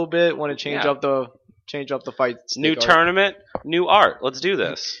up a little bit. Want to change Yeah. up the fight stick New art. tournament, new art. Let's do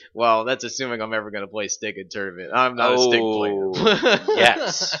this. Well, that's assuming I'm ever gonna play stick in tournament. I'm not a stick player.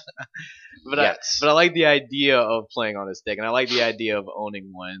 Yes. But Yes. I like the idea of playing on a stick, and I like the idea of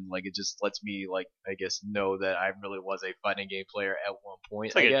owning one. Like it just lets me like I guess know that I really was a fighting game player at one point.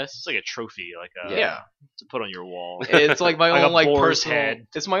 It's like I it's guess. like a trophy, like a Yeah. to put on your wall. It's like my Like a own like boar's personal. head.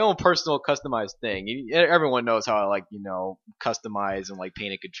 It's my own personal customized thing. Everyone knows how I like customize and like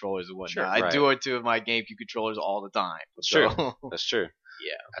painted controllers and whatnot. Sure, I right. do it to my GameCube controllers all the time. That's So- true. That's true.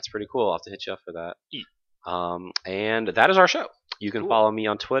 Yeah. That's pretty cool. I'll have to hit you up for that. Yeah. And that is our show. You can Cool. follow me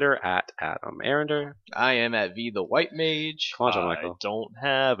on Twitter at Adam Arender. I am at V the White Mage. Come on, John I Michael. don't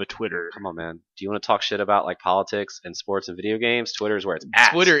have a Twitter. Come on, man. Do you want to talk shit about like politics and sports and video games? Twitter is where it's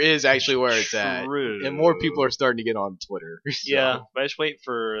at. Twitter is actually where it's at. True. And more people are starting to get on Twitter. So. Yeah, but I just wait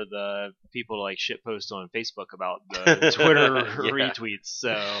for the people to like shitpost on Facebook about the Twitter Yeah. retweets.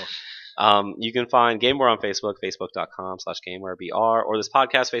 So You can find GameWare on Facebook, facebook.com/GameWareBR, or this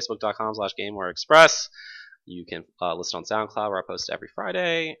podcast, facebook.com/GameWareExpress. You can listen on SoundCloud, where I post every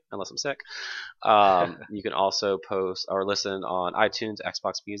Friday, unless I'm sick. You can also post or listen on iTunes,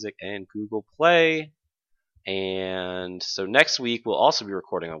 Xbox Music, and Google Play. And so next week we'll also be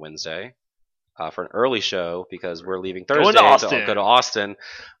recording on Wednesday for an early show because we're leaving Going Thursday to Austin. go to Austin.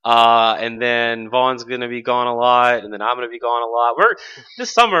 And then Vaughn's going to be gone a lot, and then I'm going to be gone a lot.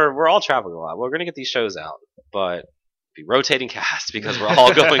 This summer we're all traveling a lot. We're going to get these shows out, but be rotating cast because we're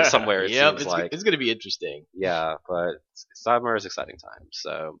all going somewhere. It Yep, seems it's, like it's going to be interesting. yeah, but summer is exciting time.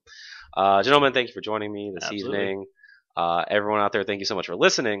 So, gentlemen, thank you for joining me this Absolutely. evening. Everyone out there, thank you so much for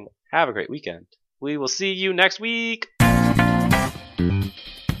listening. Have a great weekend. We will see you next week.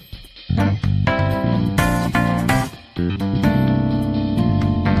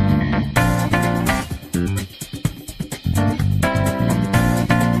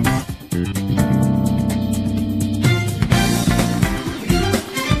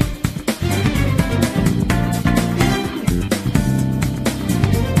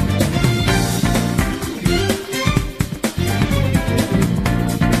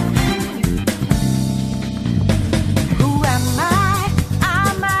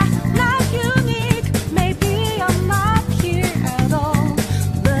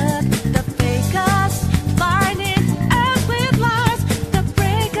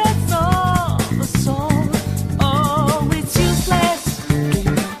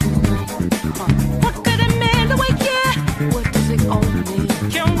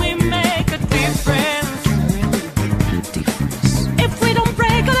 we met.